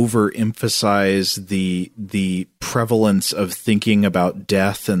sometimes overemphasize the prevalence of thinking about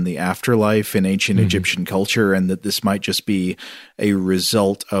death and the afterlife in ancient Egyptian culture, and that this might just be a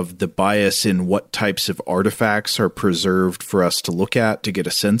result of the bias in what types of artifacts are preserved for us to look at to get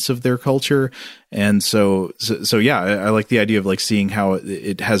a sense of their culture. And so I like the idea of like seeing how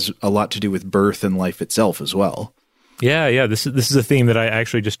it has a lot to do with birth and life itself as well. Yeah. This is a theme that I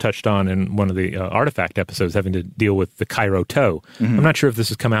actually just touched on in one of the Artifact episodes, having to deal with the Cairo toe. Mm-hmm. I'm not sure if this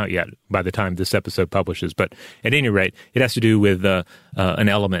has come out yet by the time this episode publishes, but at any rate, it has to do with an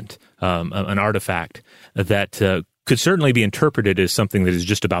element, an artifact that could certainly be interpreted as something that is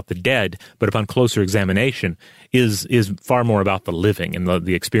just about the dead, but upon closer examination is far more about the living and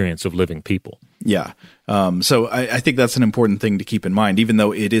the experience of living people. Yeah. So I think that's an important thing to keep in mind, even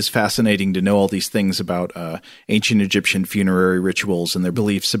though it is fascinating to know all these things about ancient Egyptian funerary rituals and their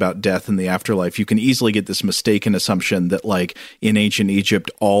beliefs about death and the afterlife. You can easily get this mistaken assumption that, like, in ancient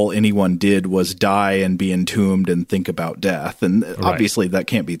Egypt, all anyone did was die and be entombed and think about death. And obviously that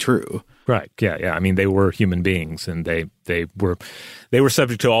can't be true. Right. Yeah. I mean, they were human beings, and they were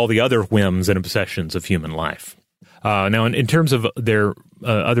subject to all the other whims and obsessions of human life. Now, in terms of their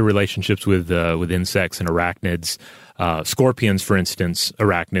other relationships with insects and arachnids, scorpions, for instance,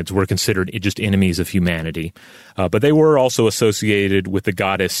 arachnids were considered just enemies of humanity, but they were also associated with the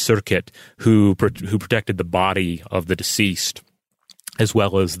goddess Serket, who protected the body of the deceased, as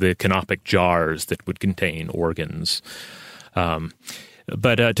well as the canopic jars that would contain organs.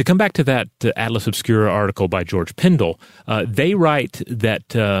 But to come back to that Atlas Obscura article by George Pendle, they write that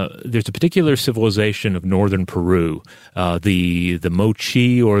there's a particular civilization of northern Peru, the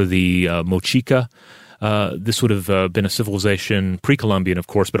Mochi or the Mochica. This would have been a civilization pre-Columbian, of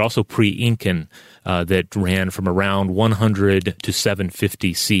course, but also pre-Incan that ran from around 100 to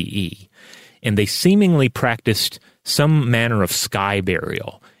 750 CE. And they seemingly practiced some manner of sky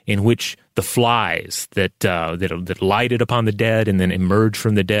burial, in which the flies that lighted upon the dead and then emerged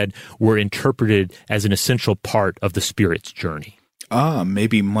from the dead were interpreted as an essential part of the spirit's journey.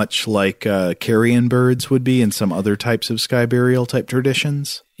 Maybe much like carrion birds would be in some other types of sky burial type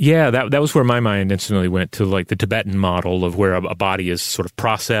traditions. Yeah, that was where my mind instantly went to, like the Tibetan model of where a body is sort of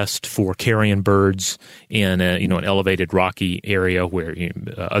processed for carrion birds in an elevated rocky area where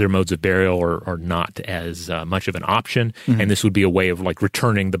other modes of burial are not as much of an option, and this would be a way of like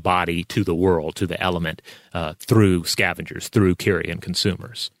returning the body to the world, to the element, through scavengers, through carrion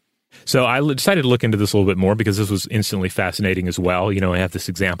consumers. So I decided to look into this a little bit more because this was instantly fascinating as well. I have this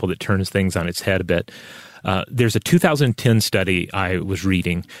example that turns things on its head a bit. There's a 2010 study I was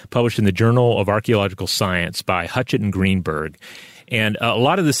reading, published in the Journal of Archaeological Science by Hutchett and Greenberg. And a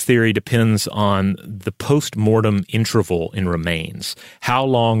lot of this theory depends on the post-mortem interval in remains, how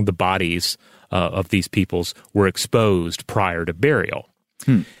long the bodies of these peoples were exposed prior to burial.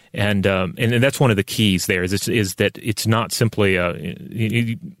 And that's one of the keys there is that it's not simply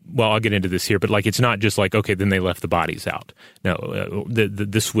I'll get into this here, but like it's not just like, okay, then they left the bodies out. No,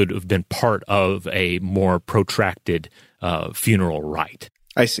 this would have been part of a more protracted funeral rite.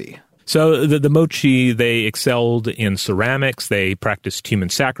 I see. So the Mochi, they excelled in ceramics. They practiced human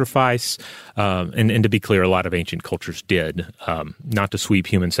sacrifice. And to be clear, a lot of ancient cultures did. Not to sweep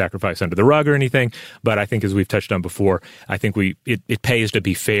human sacrifice under the rug or anything, but I think as we've touched on before, I think it pays to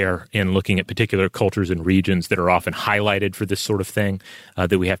be fair in looking at particular cultures and regions that are often highlighted for this sort of thing,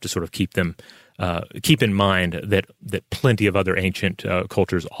 that we have to sort of keep in mind that plenty of other ancient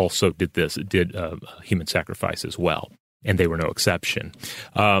cultures also did human sacrifice as well. And they were no exception.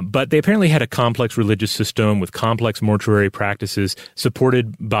 But they apparently had a complex religious system with complex mortuary practices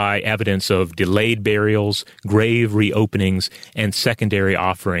supported by evidence of delayed burials, grave reopenings, and secondary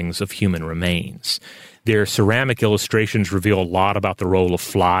offerings of human remains. Their ceramic illustrations reveal a lot about the role of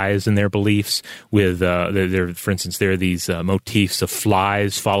flies in their beliefs. For instance, there are these motifs of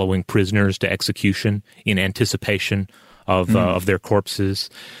flies following prisoners to execution in anticipation of their corpses,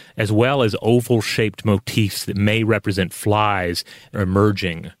 as well as oval-shaped motifs that may represent flies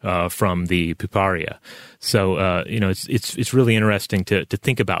emerging from the puparia. So, it's really interesting to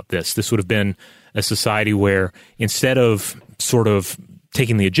think about this. This would have been a society where instead of sort of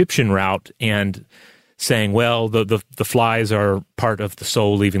taking the Egyptian route and saying, well, the flies are part of the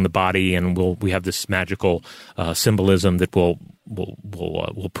soul leaving the body, and we have this magical symbolism that will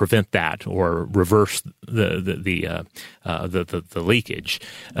prevent that or reverse the leakage.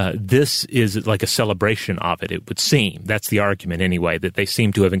 This is like a celebration of it. It would seem that's the argument anyway, that they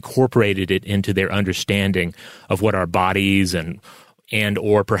seem to have incorporated it into their understanding of what our bodies and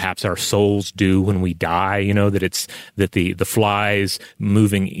or perhaps our souls do when we die, that the flies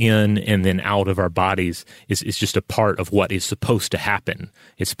moving in and then out of our bodies is just a part of what is supposed to happen.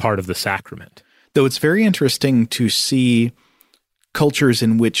 It's part of the sacrament. Though it's very interesting to see cultures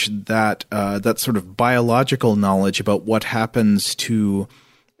in which that sort of biological knowledge about what happens to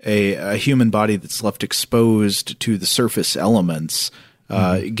a human body that's left exposed to the surface elements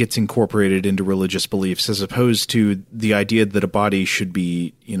gets incorporated into religious beliefs, as opposed to the idea that a body should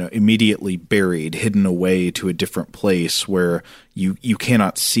be, immediately buried, hidden away to a different place where you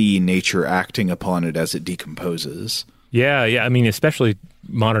cannot see nature acting upon it as it decomposes. Yeah. I mean, especially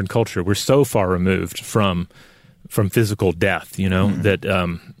modern culture, we're so far removed from physical death, that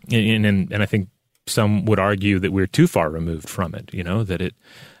and I think some would argue that we're too far removed from it, that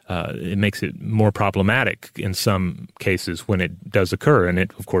it makes it more problematic in some cases when it does occur, and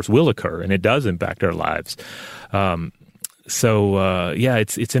it, of course, will occur, and it does impact our lives. It's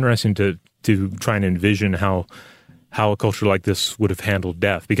interesting to try and envision how a culture like this would have handled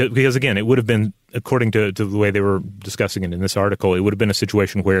death. Because again, it would have been, according to the way they were discussing it in this article, it would have been a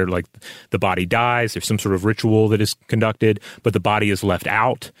situation where, like, the body dies, there's some sort of ritual that is conducted, but the body is left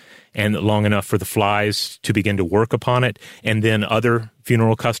out and long enough for the flies to begin to work upon it, and then other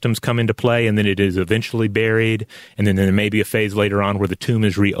funeral customs come into play, and then it is eventually buried, and then there may be a phase later on where the tomb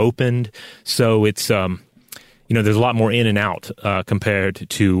is reopened. So it's there's a lot more in and out compared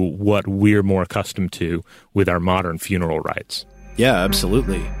to what we're more accustomed to with our modern funeral rites. Yeah,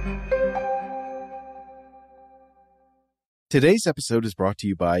 absolutely. Today's episode is brought to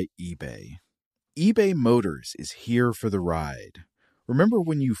you by eBay. eBay Motors is here for the ride. Remember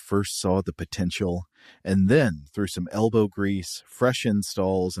when you first saw the potential? And then, through some elbow grease, fresh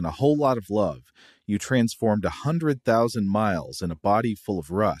installs, and a whole lot of love, you transformed 100,000 miles and a body full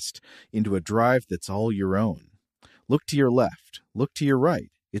of rust into a drive that's all your own. Look to your left. Look to your right.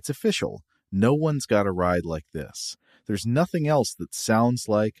 It's official. No one's got a ride like this. There's nothing else that sounds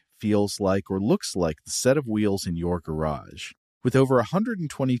like, feels like, or looks like the set of wheels in your garage. With over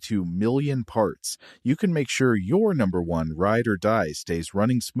 122 million parts, you can make sure your number one ride or die stays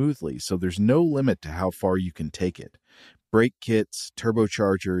running smoothly, so there's no limit to how far you can take it. Brake kits,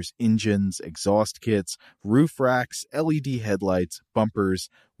 turbochargers, engines, exhaust kits, roof racks, LED headlights, bumpers,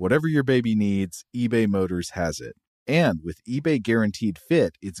 whatever your baby needs, eBay Motors has it. And with eBay Guaranteed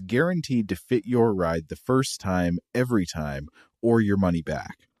Fit, it's guaranteed to fit your ride the first time, every time, or your money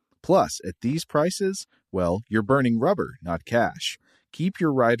back. Plus, at these prices, well, you're burning rubber, not cash. Keep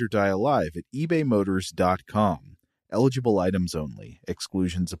your ride or die alive at ebaymotors.com. Eligible items only.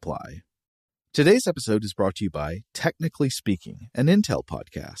 Exclusions apply. Today's episode is brought to you by Technically Speaking, an Intel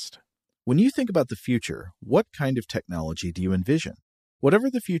podcast. When you think about the future, what kind of technology do you envision?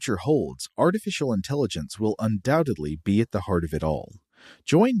 Whatever the future holds, artificial intelligence will undoubtedly be at the heart of it all.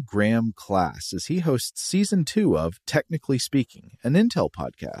 Join Graham Class as he hosts Season 2 of Technically Speaking, an Intel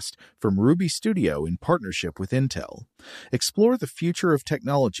podcast from Ruby Studio in partnership with Intel. Explore the future of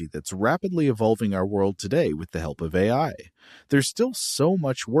technology that's rapidly evolving our world today with the help of AI. There's still so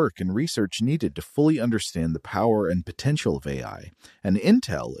much work and research needed to fully understand the power and potential of AI, and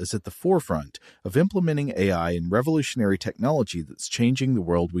Intel is at the forefront of implementing AI in revolutionary technology that's changing the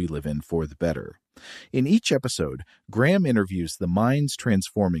world we live in for the better. In each episode, Graham interviews the minds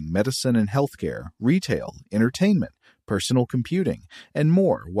transforming medicine and healthcare, retail, entertainment, personal computing, and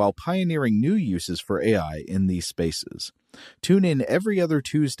more while pioneering new uses for AI in these spaces. Tune in every other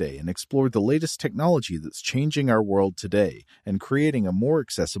Tuesday and explore the latest technology that's changing our world today and creating a more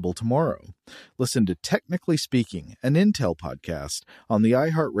accessible tomorrow. Listen to Technically Speaking, an Intel podcast on the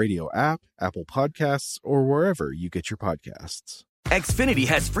iHeartRadio app, Apple Podcasts, or wherever you get your podcasts. Xfinity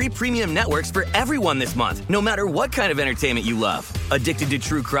has free premium networks for everyone this month, no matter what kind of entertainment you love. Addicted to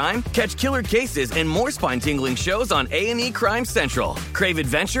true crime? Catch killer cases and more spine-tingling shows on A&E Crime Central. Crave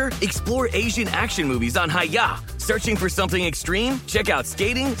adventure? Explore Asian action movies on Hi-YAH. Searching for something extreme? Check out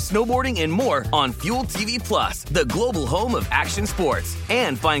skating, snowboarding, and more on Fuel TV Plus, the global home of action sports.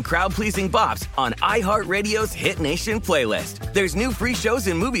 And find crowd-pleasing bops on iHeartRadio's Hit Nation playlist. There's new free shows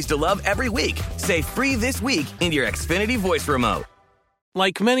and movies to love every week. Say free this week in your Xfinity voice remote.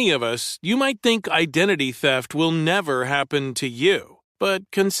 Like many of us, you might think identity theft will never happen to you. But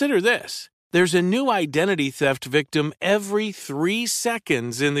consider this. There's a new identity theft victim every 3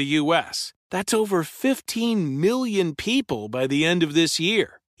 seconds in the U.S. That's over 15 million people by the end of this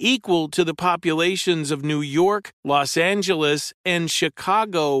year, equal to the populations of New York, Los Angeles, and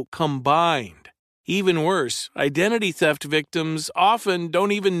Chicago combined. Even worse, identity theft victims often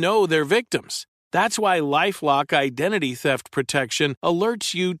don't even know they're victims. That's why LifeLock Identity Theft Protection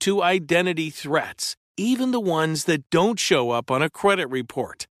alerts you to identity threats, even the ones that don't show up on a credit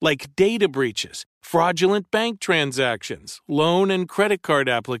report, like data breaches, fraudulent bank transactions, loan and credit card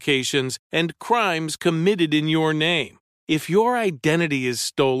applications, and crimes committed in your name. If your identity is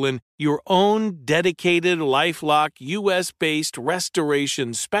stolen, your own dedicated LifeLock U.S.-based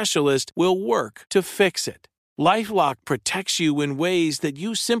restoration specialist will work to fix it. LifeLock protects you in ways that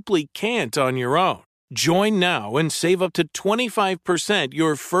you simply can't on your own. Join now and save up to 25%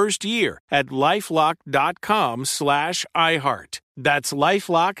 your first year at LifeLock.com/iHeart. That's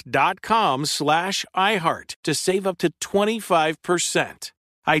LifeLock.com/iHeart to save up to 25%.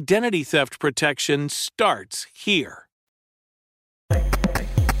 Identity theft protection starts here.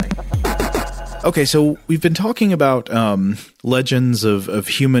 Okay, so we've been talking about legends of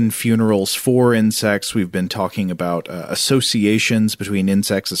human funerals for insects. We've been talking about associations between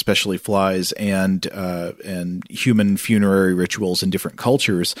insects, especially flies, and human funerary rituals in different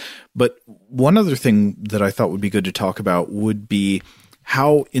cultures. But one other thing that I thought would be good to talk about would be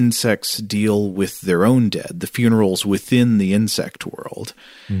how insects deal with their own dead, the funerals within the insect world.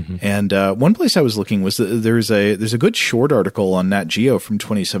 Mm-hmm. And one place I was looking was there's a good short article on Nat Geo from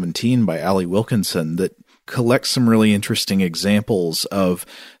 2017 by Ali Wilkinson that collects some really interesting examples of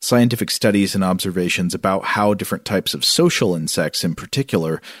scientific studies and observations about how different types of social insects in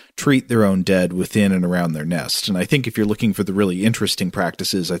particular treat their own dead within and around their nest. And I think if you're looking for the really interesting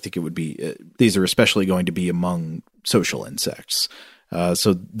practices, I think it would be these are especially going to be among social insects.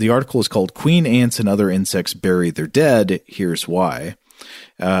 So the article is called "Queen Ants and Other Insects Bury Their Dead. Here's Why."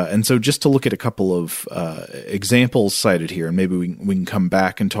 And so just to look at a couple of examples cited here, and maybe we can come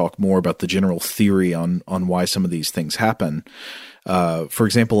back and talk more about the general theory on why some of these things happen. For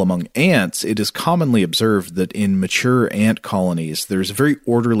example, among ants, it is commonly observed that in mature ant colonies, there's a very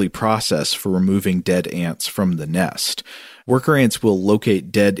orderly process for removing dead ants from the nest. Worker ants will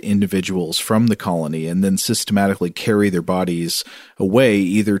locate dead individuals from the colony and then systematically carry their bodies away,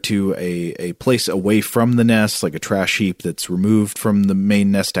 either to a place away from the nest, like a trash heap that's removed from the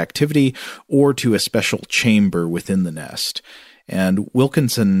main nest activity, or to a special chamber within the nest. And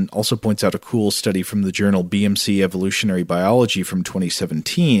Wilkinson also points out a cool study from the journal BMC Evolutionary Biology from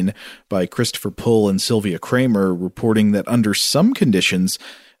 2017 by Christopher Pull and Sylvia Kramer, reporting that under some conditions,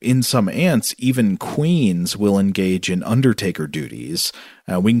 in some ants, even queens will engage in undertaker duties.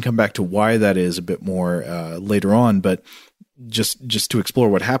 We can come back to why that is a bit more later on, but just to explore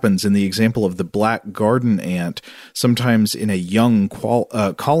what happens in the example of the black garden ant, sometimes in a young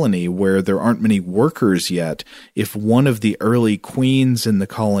colony where there aren't many workers yet, if one of the early queens in the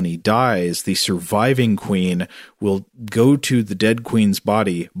colony dies, the surviving queen will go to the dead queen's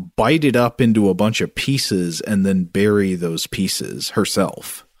body, bite it up into a bunch of pieces, and then bury those pieces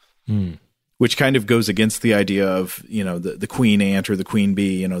herself. Mm. Which kind of goes against the idea of, the queen ant or the queen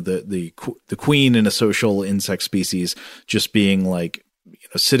bee, the queen in a social insect species just being like,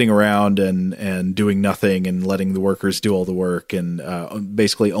 sitting around and doing nothing and letting the workers do all the work and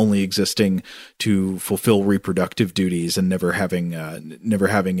basically only existing to fulfill reproductive duties and never having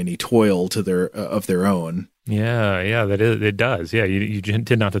any toil of their own. Yeah, it does. Yeah, you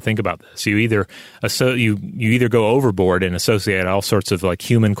tend not to think about this. You either go overboard and associate all sorts of like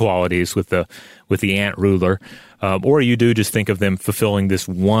human qualities with the ant ruler, or you do just think of them fulfilling this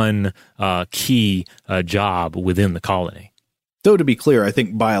one key job within the colony. Though to be clear, I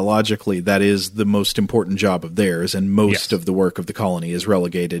think biologically that is the most important job of theirs, and most of the work of the colony is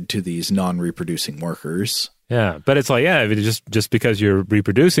relegated to these non-reproducing workers. Yeah, but it's like, just because you're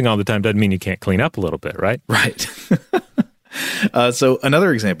reproducing all the time doesn't mean you can't clean up a little bit, right? Right. So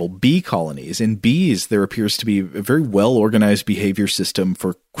another example, bee colonies. In bees, there appears to be a very well-organized behavior system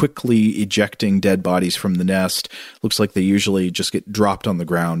for quickly ejecting dead bodies from the nest. Looks like they usually just get dropped on the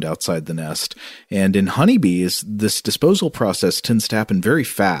ground outside the nest. And in honeybees, this disposal process tends to happen very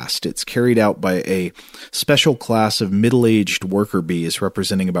fast. It's carried out by a special class of middle-aged worker bees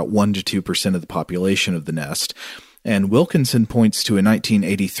representing about 1% to 2% of the population of the nest. And Wilkinson points to a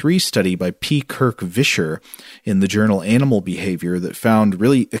 1983 study by P. Kirk Vischer in the journal Animal Behavior that found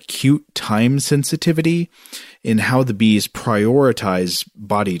really acute time sensitivity in how the bees prioritize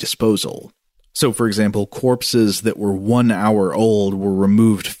body disposal. So, for example, corpses that were 1 hour old were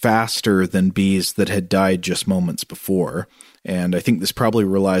removed faster than bees that had died just moments before. And I think this probably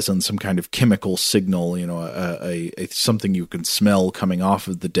relies on some kind of chemical signal, something you can smell coming off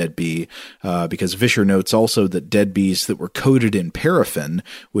of the dead bee, because Vischer notes also that dead bees that were coated in paraffin,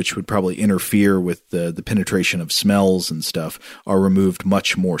 which would probably interfere with the penetration of smells and stuff, are removed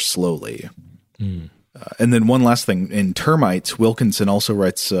much more slowly. Mm. And then one last thing, in termites, Wilkinson also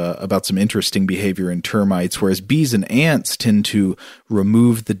writes about some interesting behavior in termites, whereas bees and ants tend to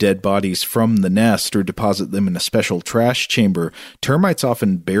remove the dead bodies from the nest or deposit them in a special trash chamber. Termites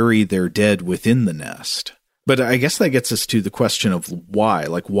often bury their dead within the nest. But I guess that gets us to the question of why.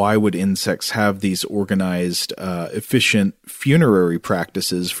 Like, why would insects have these organized, efficient funerary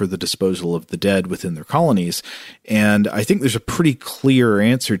practices for the disposal of the dead within their colonies? And I think there's a pretty clear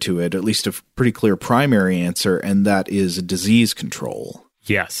answer to it, at least a pretty clear primary answer, and that is disease control.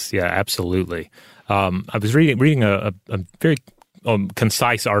 Yes, yeah, absolutely. I was reading a very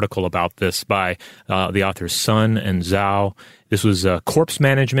concise article about this by the authors Sun and Zhao. This was Corpse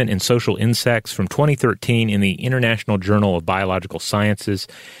Management in Social Insects from 2013 in the International Journal of Biological Sciences,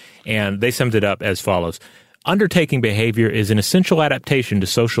 and they summed it up as follows. Undertaking behavior is an essential adaptation to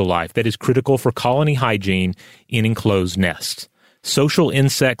social life that is critical for colony hygiene in enclosed nests. Social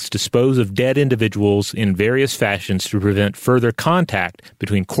insects dispose of dead individuals in various fashions to prevent further contact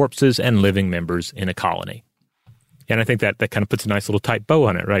between corpses and living members in a colony. And I think that kind of puts a nice little tight bow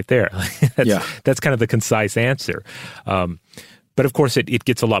on it right there. That's kind of the concise answer. But of course, it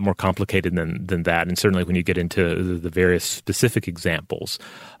gets a lot more complicated than that. And certainly when you get into the various specific examples.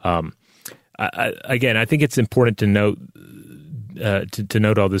 Again, I think it's important to note to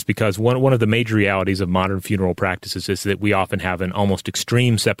note all this because one of the major realities of modern funeral practices is that we often have an almost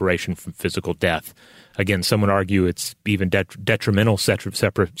extreme separation from physical death. Again, some would argue it's even detrimental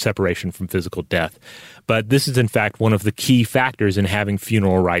separation from physical death. But this is, in fact, one of the key factors in having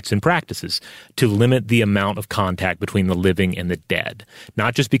funeral rites and practices, to limit the amount of contact between the living and the dead.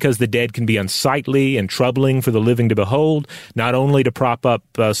 Not just because the dead can be unsightly and troubling for the living to behold, not only to prop up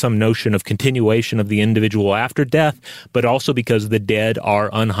some notion of continuation of the individual after death, but also because the dead are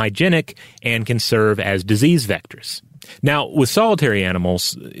unhygienic and can serve as disease vectors. Now, with solitary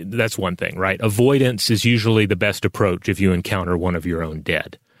animals, that's one thing, right? Avoidance is usually the best approach if you encounter one of your own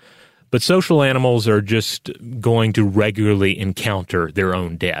dead. But social animals are just going to regularly encounter their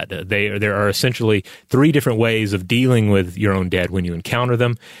own dead. There are essentially three different ways of dealing with your own dead when you encounter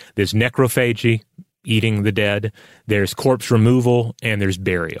them. There's necrophagy, eating the dead, there's corpse removal, and there's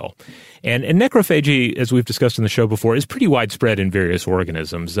burial. And necrophagy, as we've discussed in the show before, is pretty widespread in various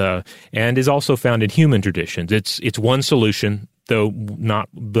organisms and is also found in human traditions. It's one solution, though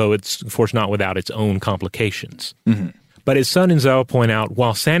it's, of course, not without its own complications. Mm-hmm. But as Sun and Zhao point out,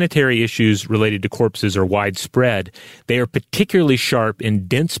 while sanitary issues related to corpses are widespread, they are particularly sharp in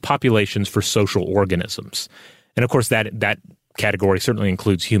dense populations for social organisms. And of course, that category certainly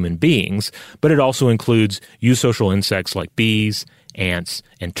includes human beings, but it also includes eusocial insects like bees, ants,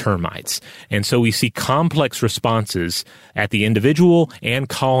 and termites. And so we see complex responses at the individual and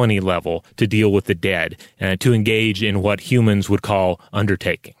colony level to deal with the dead, to engage in what humans would call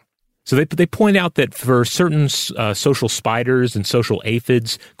undertaking. So they point out that for certain social spiders and social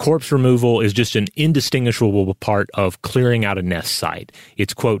aphids, corpse removal is just an indistinguishable part of clearing out a nest site.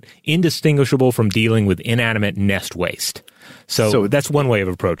 It's, quote, indistinguishable from dealing with inanimate nest waste. So that's one way of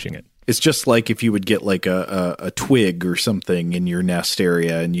approaching it. It's just like if you would get like a twig or something in your nest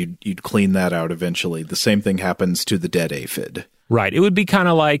area and you'd clean that out eventually. The same thing happens to the dead aphid. Right. It would be kind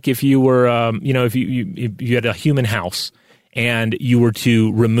of like if you were, if you had a human house and you were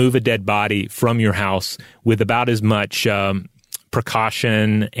to remove a dead body from your house with about as much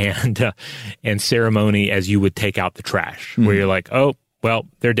precaution and ceremony as you would take out the trash, where you're like, oh, well,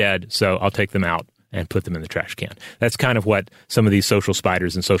 they're dead, so I'll take them out and put them in the trash can. That's kind of what some of these social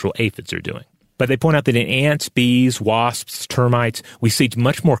spiders and social aphids are doing. But they point out that in ants, bees, wasps, termites, we see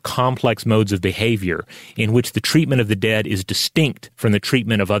much more complex modes of behavior in which the treatment of the dead is distinct from the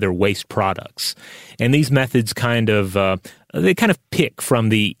treatment of other waste products. And these methods kind of pick from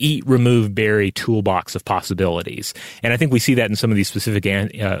the eat, remove, bury toolbox of possibilities. And I think we see that in some of these specific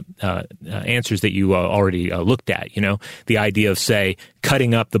answers that you already looked at. You know, the idea of, say,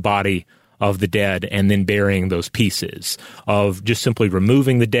 cutting up the body of the dead and then burying those pieces, of just simply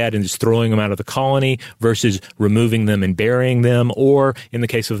removing the dead and just throwing them out of the colony versus removing them and burying them, or in the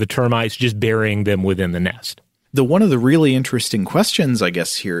case of the termites, just burying them within the nest. One of the really interesting questions, I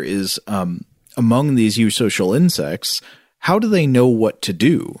guess, here is among these eusocial insects, how do they know what to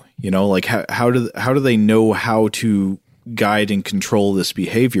do? You know, like how do they know how to guide and control this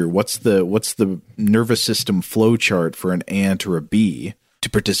behavior? What's the nervous system flow chart for an ant or a bee to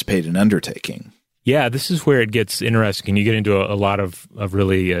participate in undertaking? Yeah, this is where it gets interesting. You get into a lot of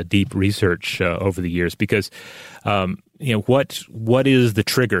really deep research over the years because, what is the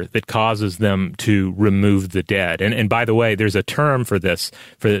trigger that causes them to remove the dead? And by the way, there's a term for this,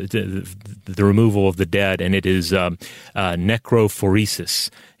 for the removal of the dead, and it is necrophoresis.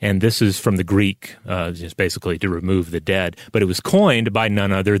 And this is from the Greek, just basically to remove the dead. But it was coined by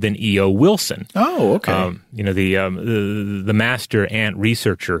none other than E.O. Wilson. Oh, okay. The master ant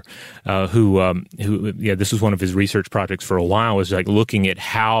researcher who this was one of his research projects for a while, was like looking at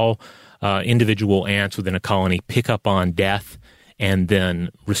how individual ants within a colony pick up on death and then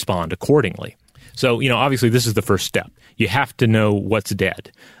respond accordingly. So, obviously this is the first step. You have to know what's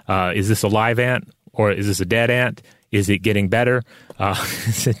dead. Is this a live ant or is this a dead ant? Is it getting better?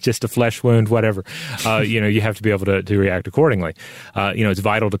 Is it just a flesh wound? Whatever. You have to be able to react accordingly. It's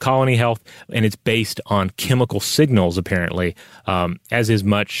vital to colony health, and it's based on chemical signals, apparently, as is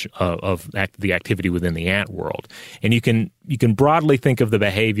much of the activity within the ant world. And you can broadly think of the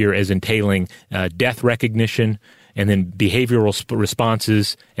behavior as entailing death recognition, and then behavioral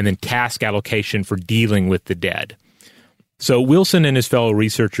responses, and then task allocation for dealing with the dead. So Wilson and his fellow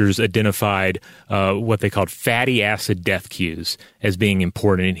researchers identified what they called fatty acid death cues as being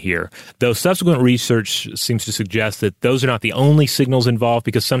important here, though subsequent research seems to suggest that those are not the only signals involved,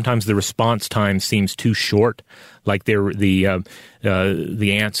 because sometimes the response time seems too short, like the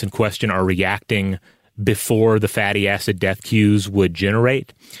ants in question are reacting before the fatty acid death cues would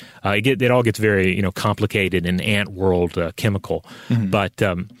generate. It all gets very complicated in ant world chemical, but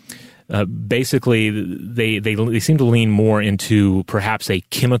basically, they seem to lean more into perhaps a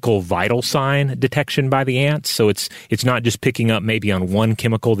chemical vital sign detection by the ants. So it's not just picking up maybe on one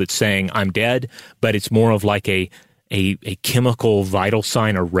chemical that's saying I'm dead, but it's more of like a chemical vital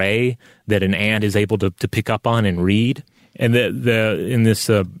sign array that an ant is able to pick up on and read. And in this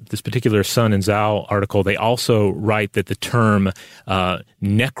particular Sun and Zhao article, they also write that the term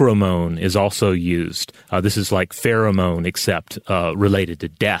necromone is also used. This is like pheromone, except related to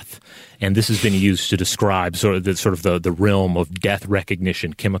death, and this has been used to describe sort of the realm of death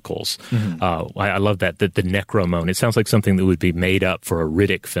recognition chemicals. I love that the necromone. It sounds like something that would be made up for a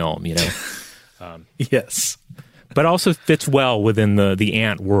Riddick film, Yes. But also fits well within the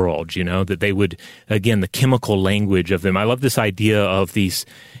ant world, that they would, again, the chemical language of them. I love this idea of these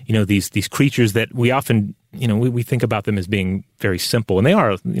creatures that we often, we think about them as being very simple, and they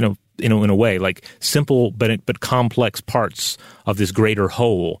are, in a way, like simple but complex parts of this greater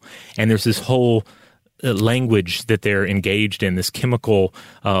whole. And there's this whole language that they're engaged in, this chemical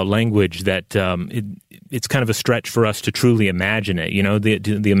language that it's kind of a stretch for us to truly imagine it.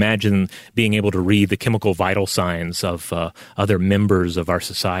 The imagine being able to read the chemical vital signs of other members of our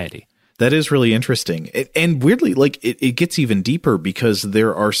society. That is really interesting. And weirdly, it gets even deeper, because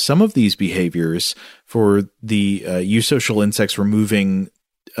there are some of these behaviors for the eusocial insects removing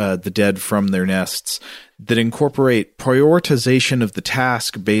the dead from their nests that incorporate prioritization of the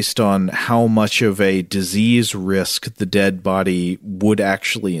task based on how much of a disease risk the dead body would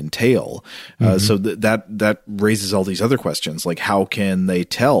actually entail. So that raises all these other questions, like how can they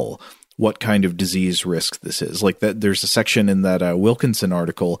tell what kind of disease risk this is? Like that, there's a section in that Wilkinson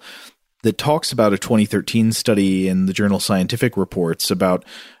article that talks about a 2013 study in the journal Scientific Reports about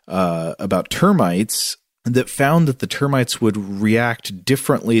termites, that found that the termites would react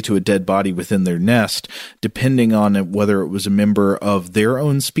differently to a dead body within their nest, depending on whether it was a member of their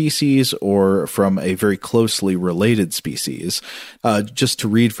own species or from a very closely related species. Just to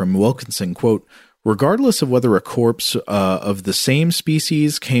read from Wilkinson, quote, "Regardless of whether a corpse of the same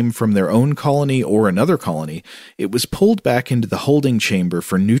species came from their own colony or another colony, it was pulled back into the holding chamber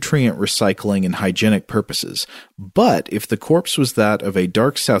for nutrient recycling and hygienic purposes. But if the corpse was that of a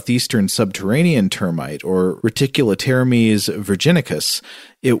dark southeastern subterranean termite or Reticulitermes virginicus,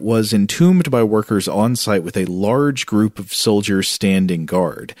 it was entombed by workers on site with a large group of soldiers standing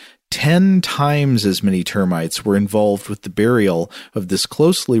guard. 10 times as many termites were involved with the burial of this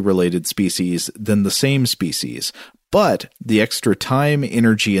closely related species than the same species. But the extra time,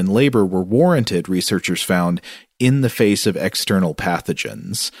 energy, and labor were warranted, researchers found, in the face of external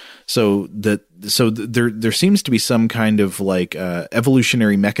pathogens. So there seems to be some kind of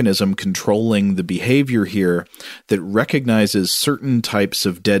evolutionary mechanism controlling the behavior here that recognizes certain types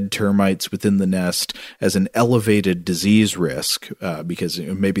of dead termites within the nest as an elevated disease risk, because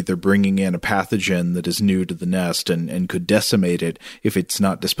maybe they're bringing in a pathogen that is new to the nest and could decimate it if it's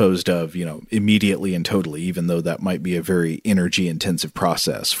not disposed of, immediately and totally, even though that might be a very energy intensive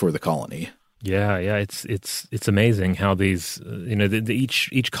process for the colony. Yeah, it's amazing how these,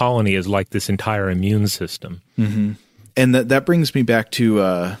 each colony is like this entire immune system. Mm-hmm. And that brings me back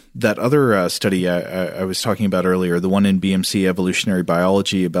to that other study I was talking about earlier, the one in BMC Evolutionary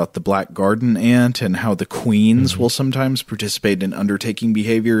Biology about the black garden ant and how the queens will sometimes participate in undertaking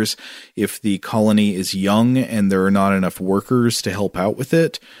behaviors if the colony is young and there are not enough workers to help out with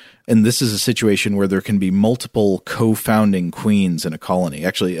it. And this is a situation where there can be multiple co-founding queens in a colony.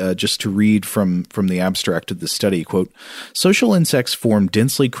 Actually, just to read from the abstract of the study, quote, "Social insects form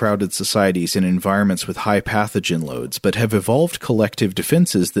densely crowded societies in environments with high pathogen loads, but have evolved collective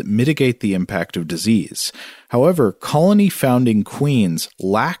defenses that mitigate the impact of disease. However, colony-founding queens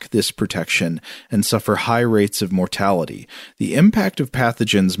lack this protection and suffer high rates of mortality. The impact of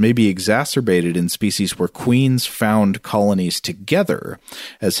pathogens may be exacerbated in species where queens found colonies together,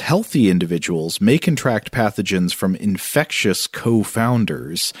 as healthy individuals may contract pathogens from infectious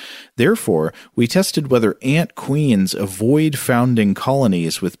co-founders. Therefore, we tested whether ant queens avoid founding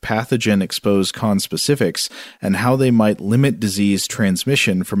colonies with pathogen-exposed conspecifics and how they might limit disease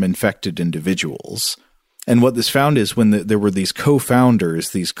transmission from infected individuals. And what this found is when there were these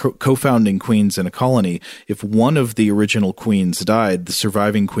co-founders, these co-founding queens in a colony, if one of the original queens died, the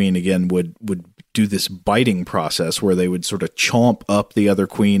surviving queen again would do this biting process where they would sort of chomp up the other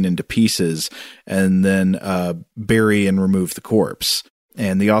queen into pieces and then bury and remove the corpse.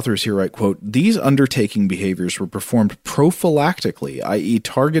 And the authors here write, quote, "These undertaking behaviors were performed prophylactically, i.e.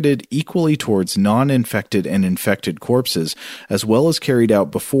 targeted equally towards non-infected and infected corpses, as well as carried out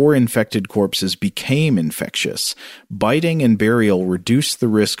before infected corpses became infectious. Biting and burial reduced the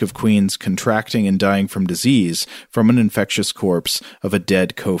risk of queens contracting and dying from disease from an infectious corpse of a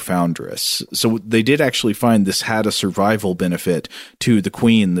dead co-foundress." So they did actually find this had a survival benefit to the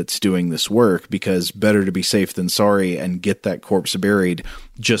queen that's doing this work, because better to be safe than sorry and get that corpse buried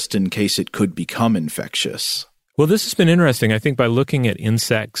just in case it could become infectious. Well, this has been interesting. I think by looking at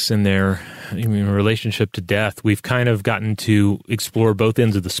insects and their relationship to death, we've kind of gotten to explore both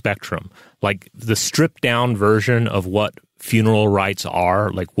ends of the spectrum, like the stripped-down version of what funeral rites are,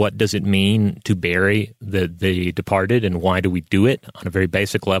 like what does it mean to bury the departed and why do we do it on a very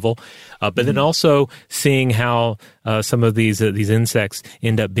basic level, but then also seeing how some of these insects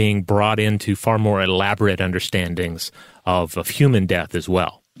end up being brought into far more elaborate understandings of human death as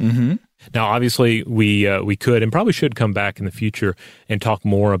well. Mm-hmm. Now, obviously, we could and probably should come back in the future and talk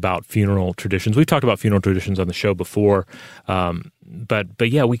more about funeral traditions. We've talked about funeral traditions on the show before, but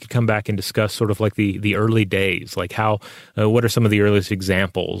yeah, we could come back and discuss sort of like the early days, like how what are some of the earliest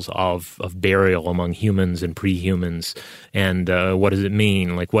examples of burial among humans and pre-humans, and what does it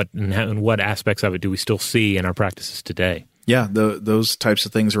mean? Like what aspects of it do we still see in our practices today? Yeah, those types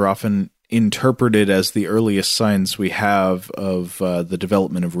of things are often interpreted as the earliest signs we have of the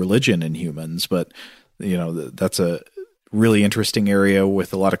development of religion in humans, but that's a really interesting area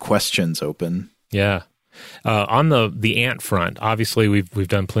with a lot of questions open. Yeah. On the ant front, obviously we've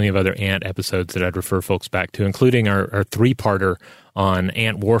done plenty of other ant episodes that I'd refer folks back to, including our three-parter on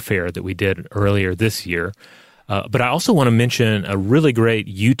ant warfare that we did earlier this year. But I also want to mention a really great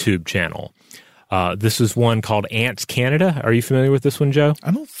YouTube channel. This is one called Ants Canada. Are you familiar with this one, Joe?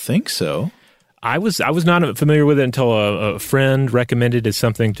 I don't think so. I was not familiar with it until a friend recommended it as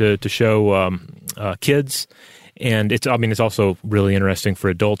something to show kids, and it's also really interesting for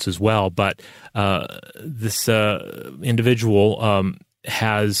adults as well. But this individual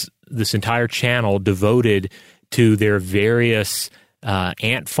has this entire channel devoted to their various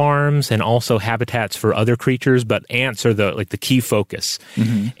ant farms and also habitats for other creatures, but ants are the key focus.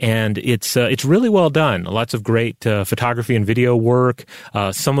 Mm-hmm. And it's really well done. Lots of great photography and video work.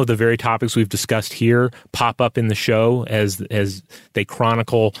 Some of the very topics we've discussed here pop up in the show as they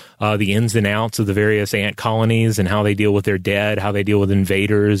chronicle the ins and outs of the various ant colonies and how they deal with their dead, how they deal with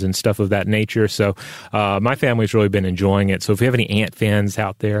invaders and stuff of that nature. So my family's really been enjoying it. So if you have any ant fans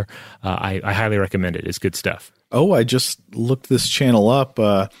out there, I highly recommend it. It's good stuff. Oh, I just looked this channel up.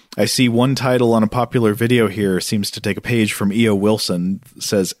 I see one title on a popular video here seems to take a page from E.O. Wilson. It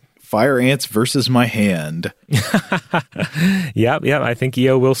says, "Fire Ants versus My Hand." Yeah, I think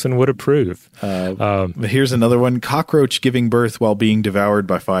E.O. Wilson would approve. Here's another one, "Cockroach giving birth while being devoured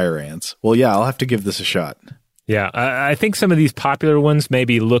by fire ants." Well, yeah, I'll have to give this a shot. Yeah, I think some of these popular ones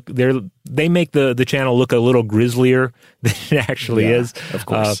maybe they make the channel look a little grislier than it actually is. Of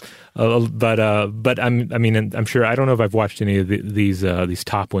course. But I'm sure, I don't know if I've watched any of these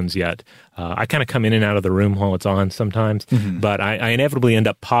top ones yet. I kind of come in and out of the room while it's on sometimes, mm-hmm. but I inevitably end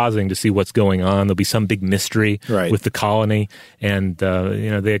up pausing to see what's going on. There'll be some big mystery with the colony, and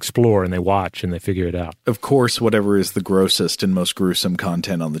they explore and they watch and they figure it out. Of course, whatever is the grossest and most gruesome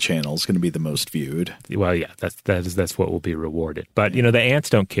content on the channel is going to be the most viewed. Well, yeah, that's what will be rewarded. But the ants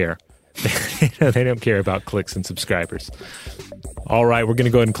don't care. They don't care about clicks and subscribers. All right, we're going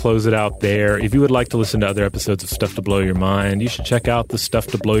to go ahead and close it out there. If you would like to listen to other episodes of Stuff to Blow Your Mind, you should check out the Stuff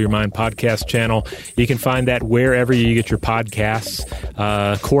to Blow Your Mind podcast channel. You can find that wherever you get your podcasts.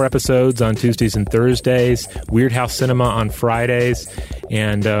 Core episodes on Tuesdays and Thursdays, Weird House Cinema on Fridays,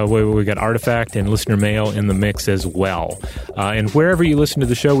 and we got Artifact and listener mail in the mix as well. And wherever you listen to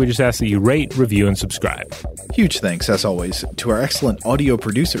the show, we just ask that you rate, review, and subscribe. Huge thanks, as always, to our excellent audio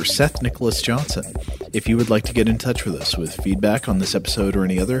producer, Seth Nicholas Johnson. If you would like to get in touch with us with feedback on this episode or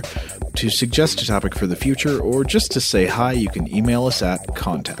any other, To suggest a topic for the future or just to say hi, you can email us at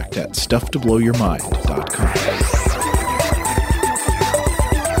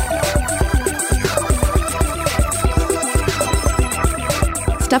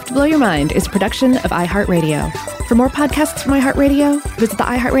Stuff to Blow Your Mind is a production of iHeartRadio. For more podcasts from iHeartRadio, visit the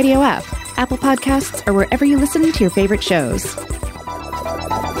iHeartRadio app, Apple Podcasts, or wherever you listen to your favorite shows.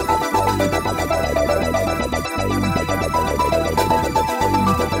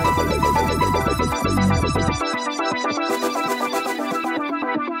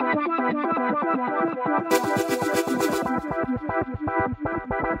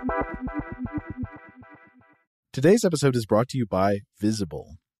 Today's episode is brought to you by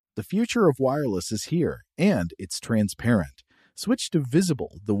Visible. The future of wireless is here, and it's transparent. Switch to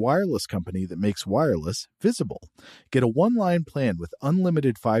Visible, the wireless company that makes wireless visible. Get a one-line plan with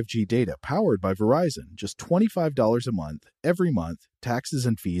unlimited 5G data powered by Verizon, just $25 a month, every month, taxes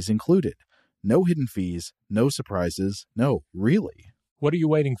and fees included. No hidden fees, no surprises, no, really. What are you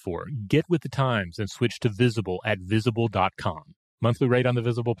waiting for? Get with the times and switch to Visible at Visible.com. Monthly rate on the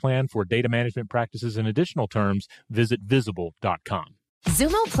Visible plan. For data management practices and additional terms, visit Visible.com.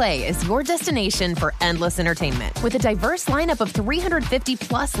 Xumo Play is your destination for endless entertainment. With a diverse lineup of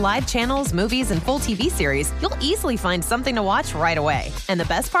 350-plus live channels, movies, and full TV series, you'll easily find something to watch right away. And the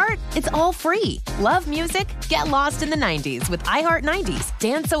best part? It's all free. Love music? Get lost in the 90s with iHeart 90s.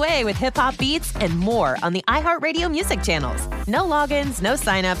 Dance away with hip-hop beats and more on the iHeartRadio music channels. No logins, no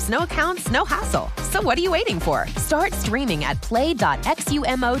signups, no accounts, no hassle. So what are you waiting for? Start streaming at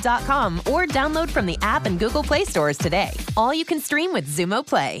play.xumo.com or download from the app and Google Play stores today. All you can stream with Xumo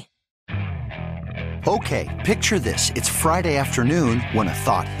Play. Okay, picture this. It's Friday afternoon when a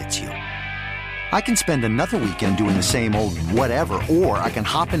thought hits you. I can spend another weekend doing the same old whatever, or I can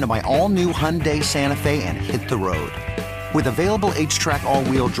hop into my all-new Hyundai Santa Fe and hit the road. With available H-Track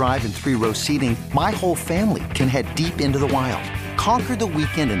all-wheel drive and 3-row seating, my whole family can head deep into the wild. Conquer the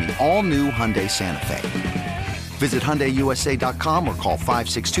weekend in the all-new Hyundai Santa Fe. Visit HyundaiUSA.com or call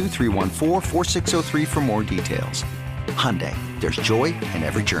 562-314-4603 for more details. Hyundai, there's joy in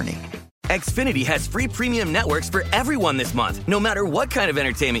every journey. Xfinity has free premium networks for everyone this month, no matter what kind of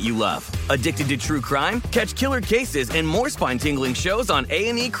entertainment you love. Addicted to true crime? Catch killer cases and more spine-tingling shows on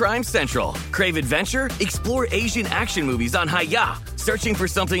A&E Crime Central. Crave adventure? Explore Asian action movies on Hi-YAH. Searching for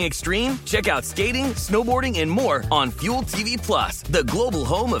something extreme? Check out skating, snowboarding, and more on Fuel TV Plus, the global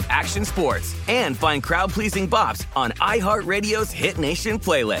home of action sports. And find crowd-pleasing bops on iHeartRadio's Hit Nation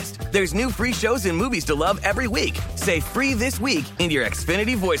playlist. There's new free shows and movies to love every week. Say free this week in your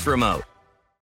Xfinity voice remote.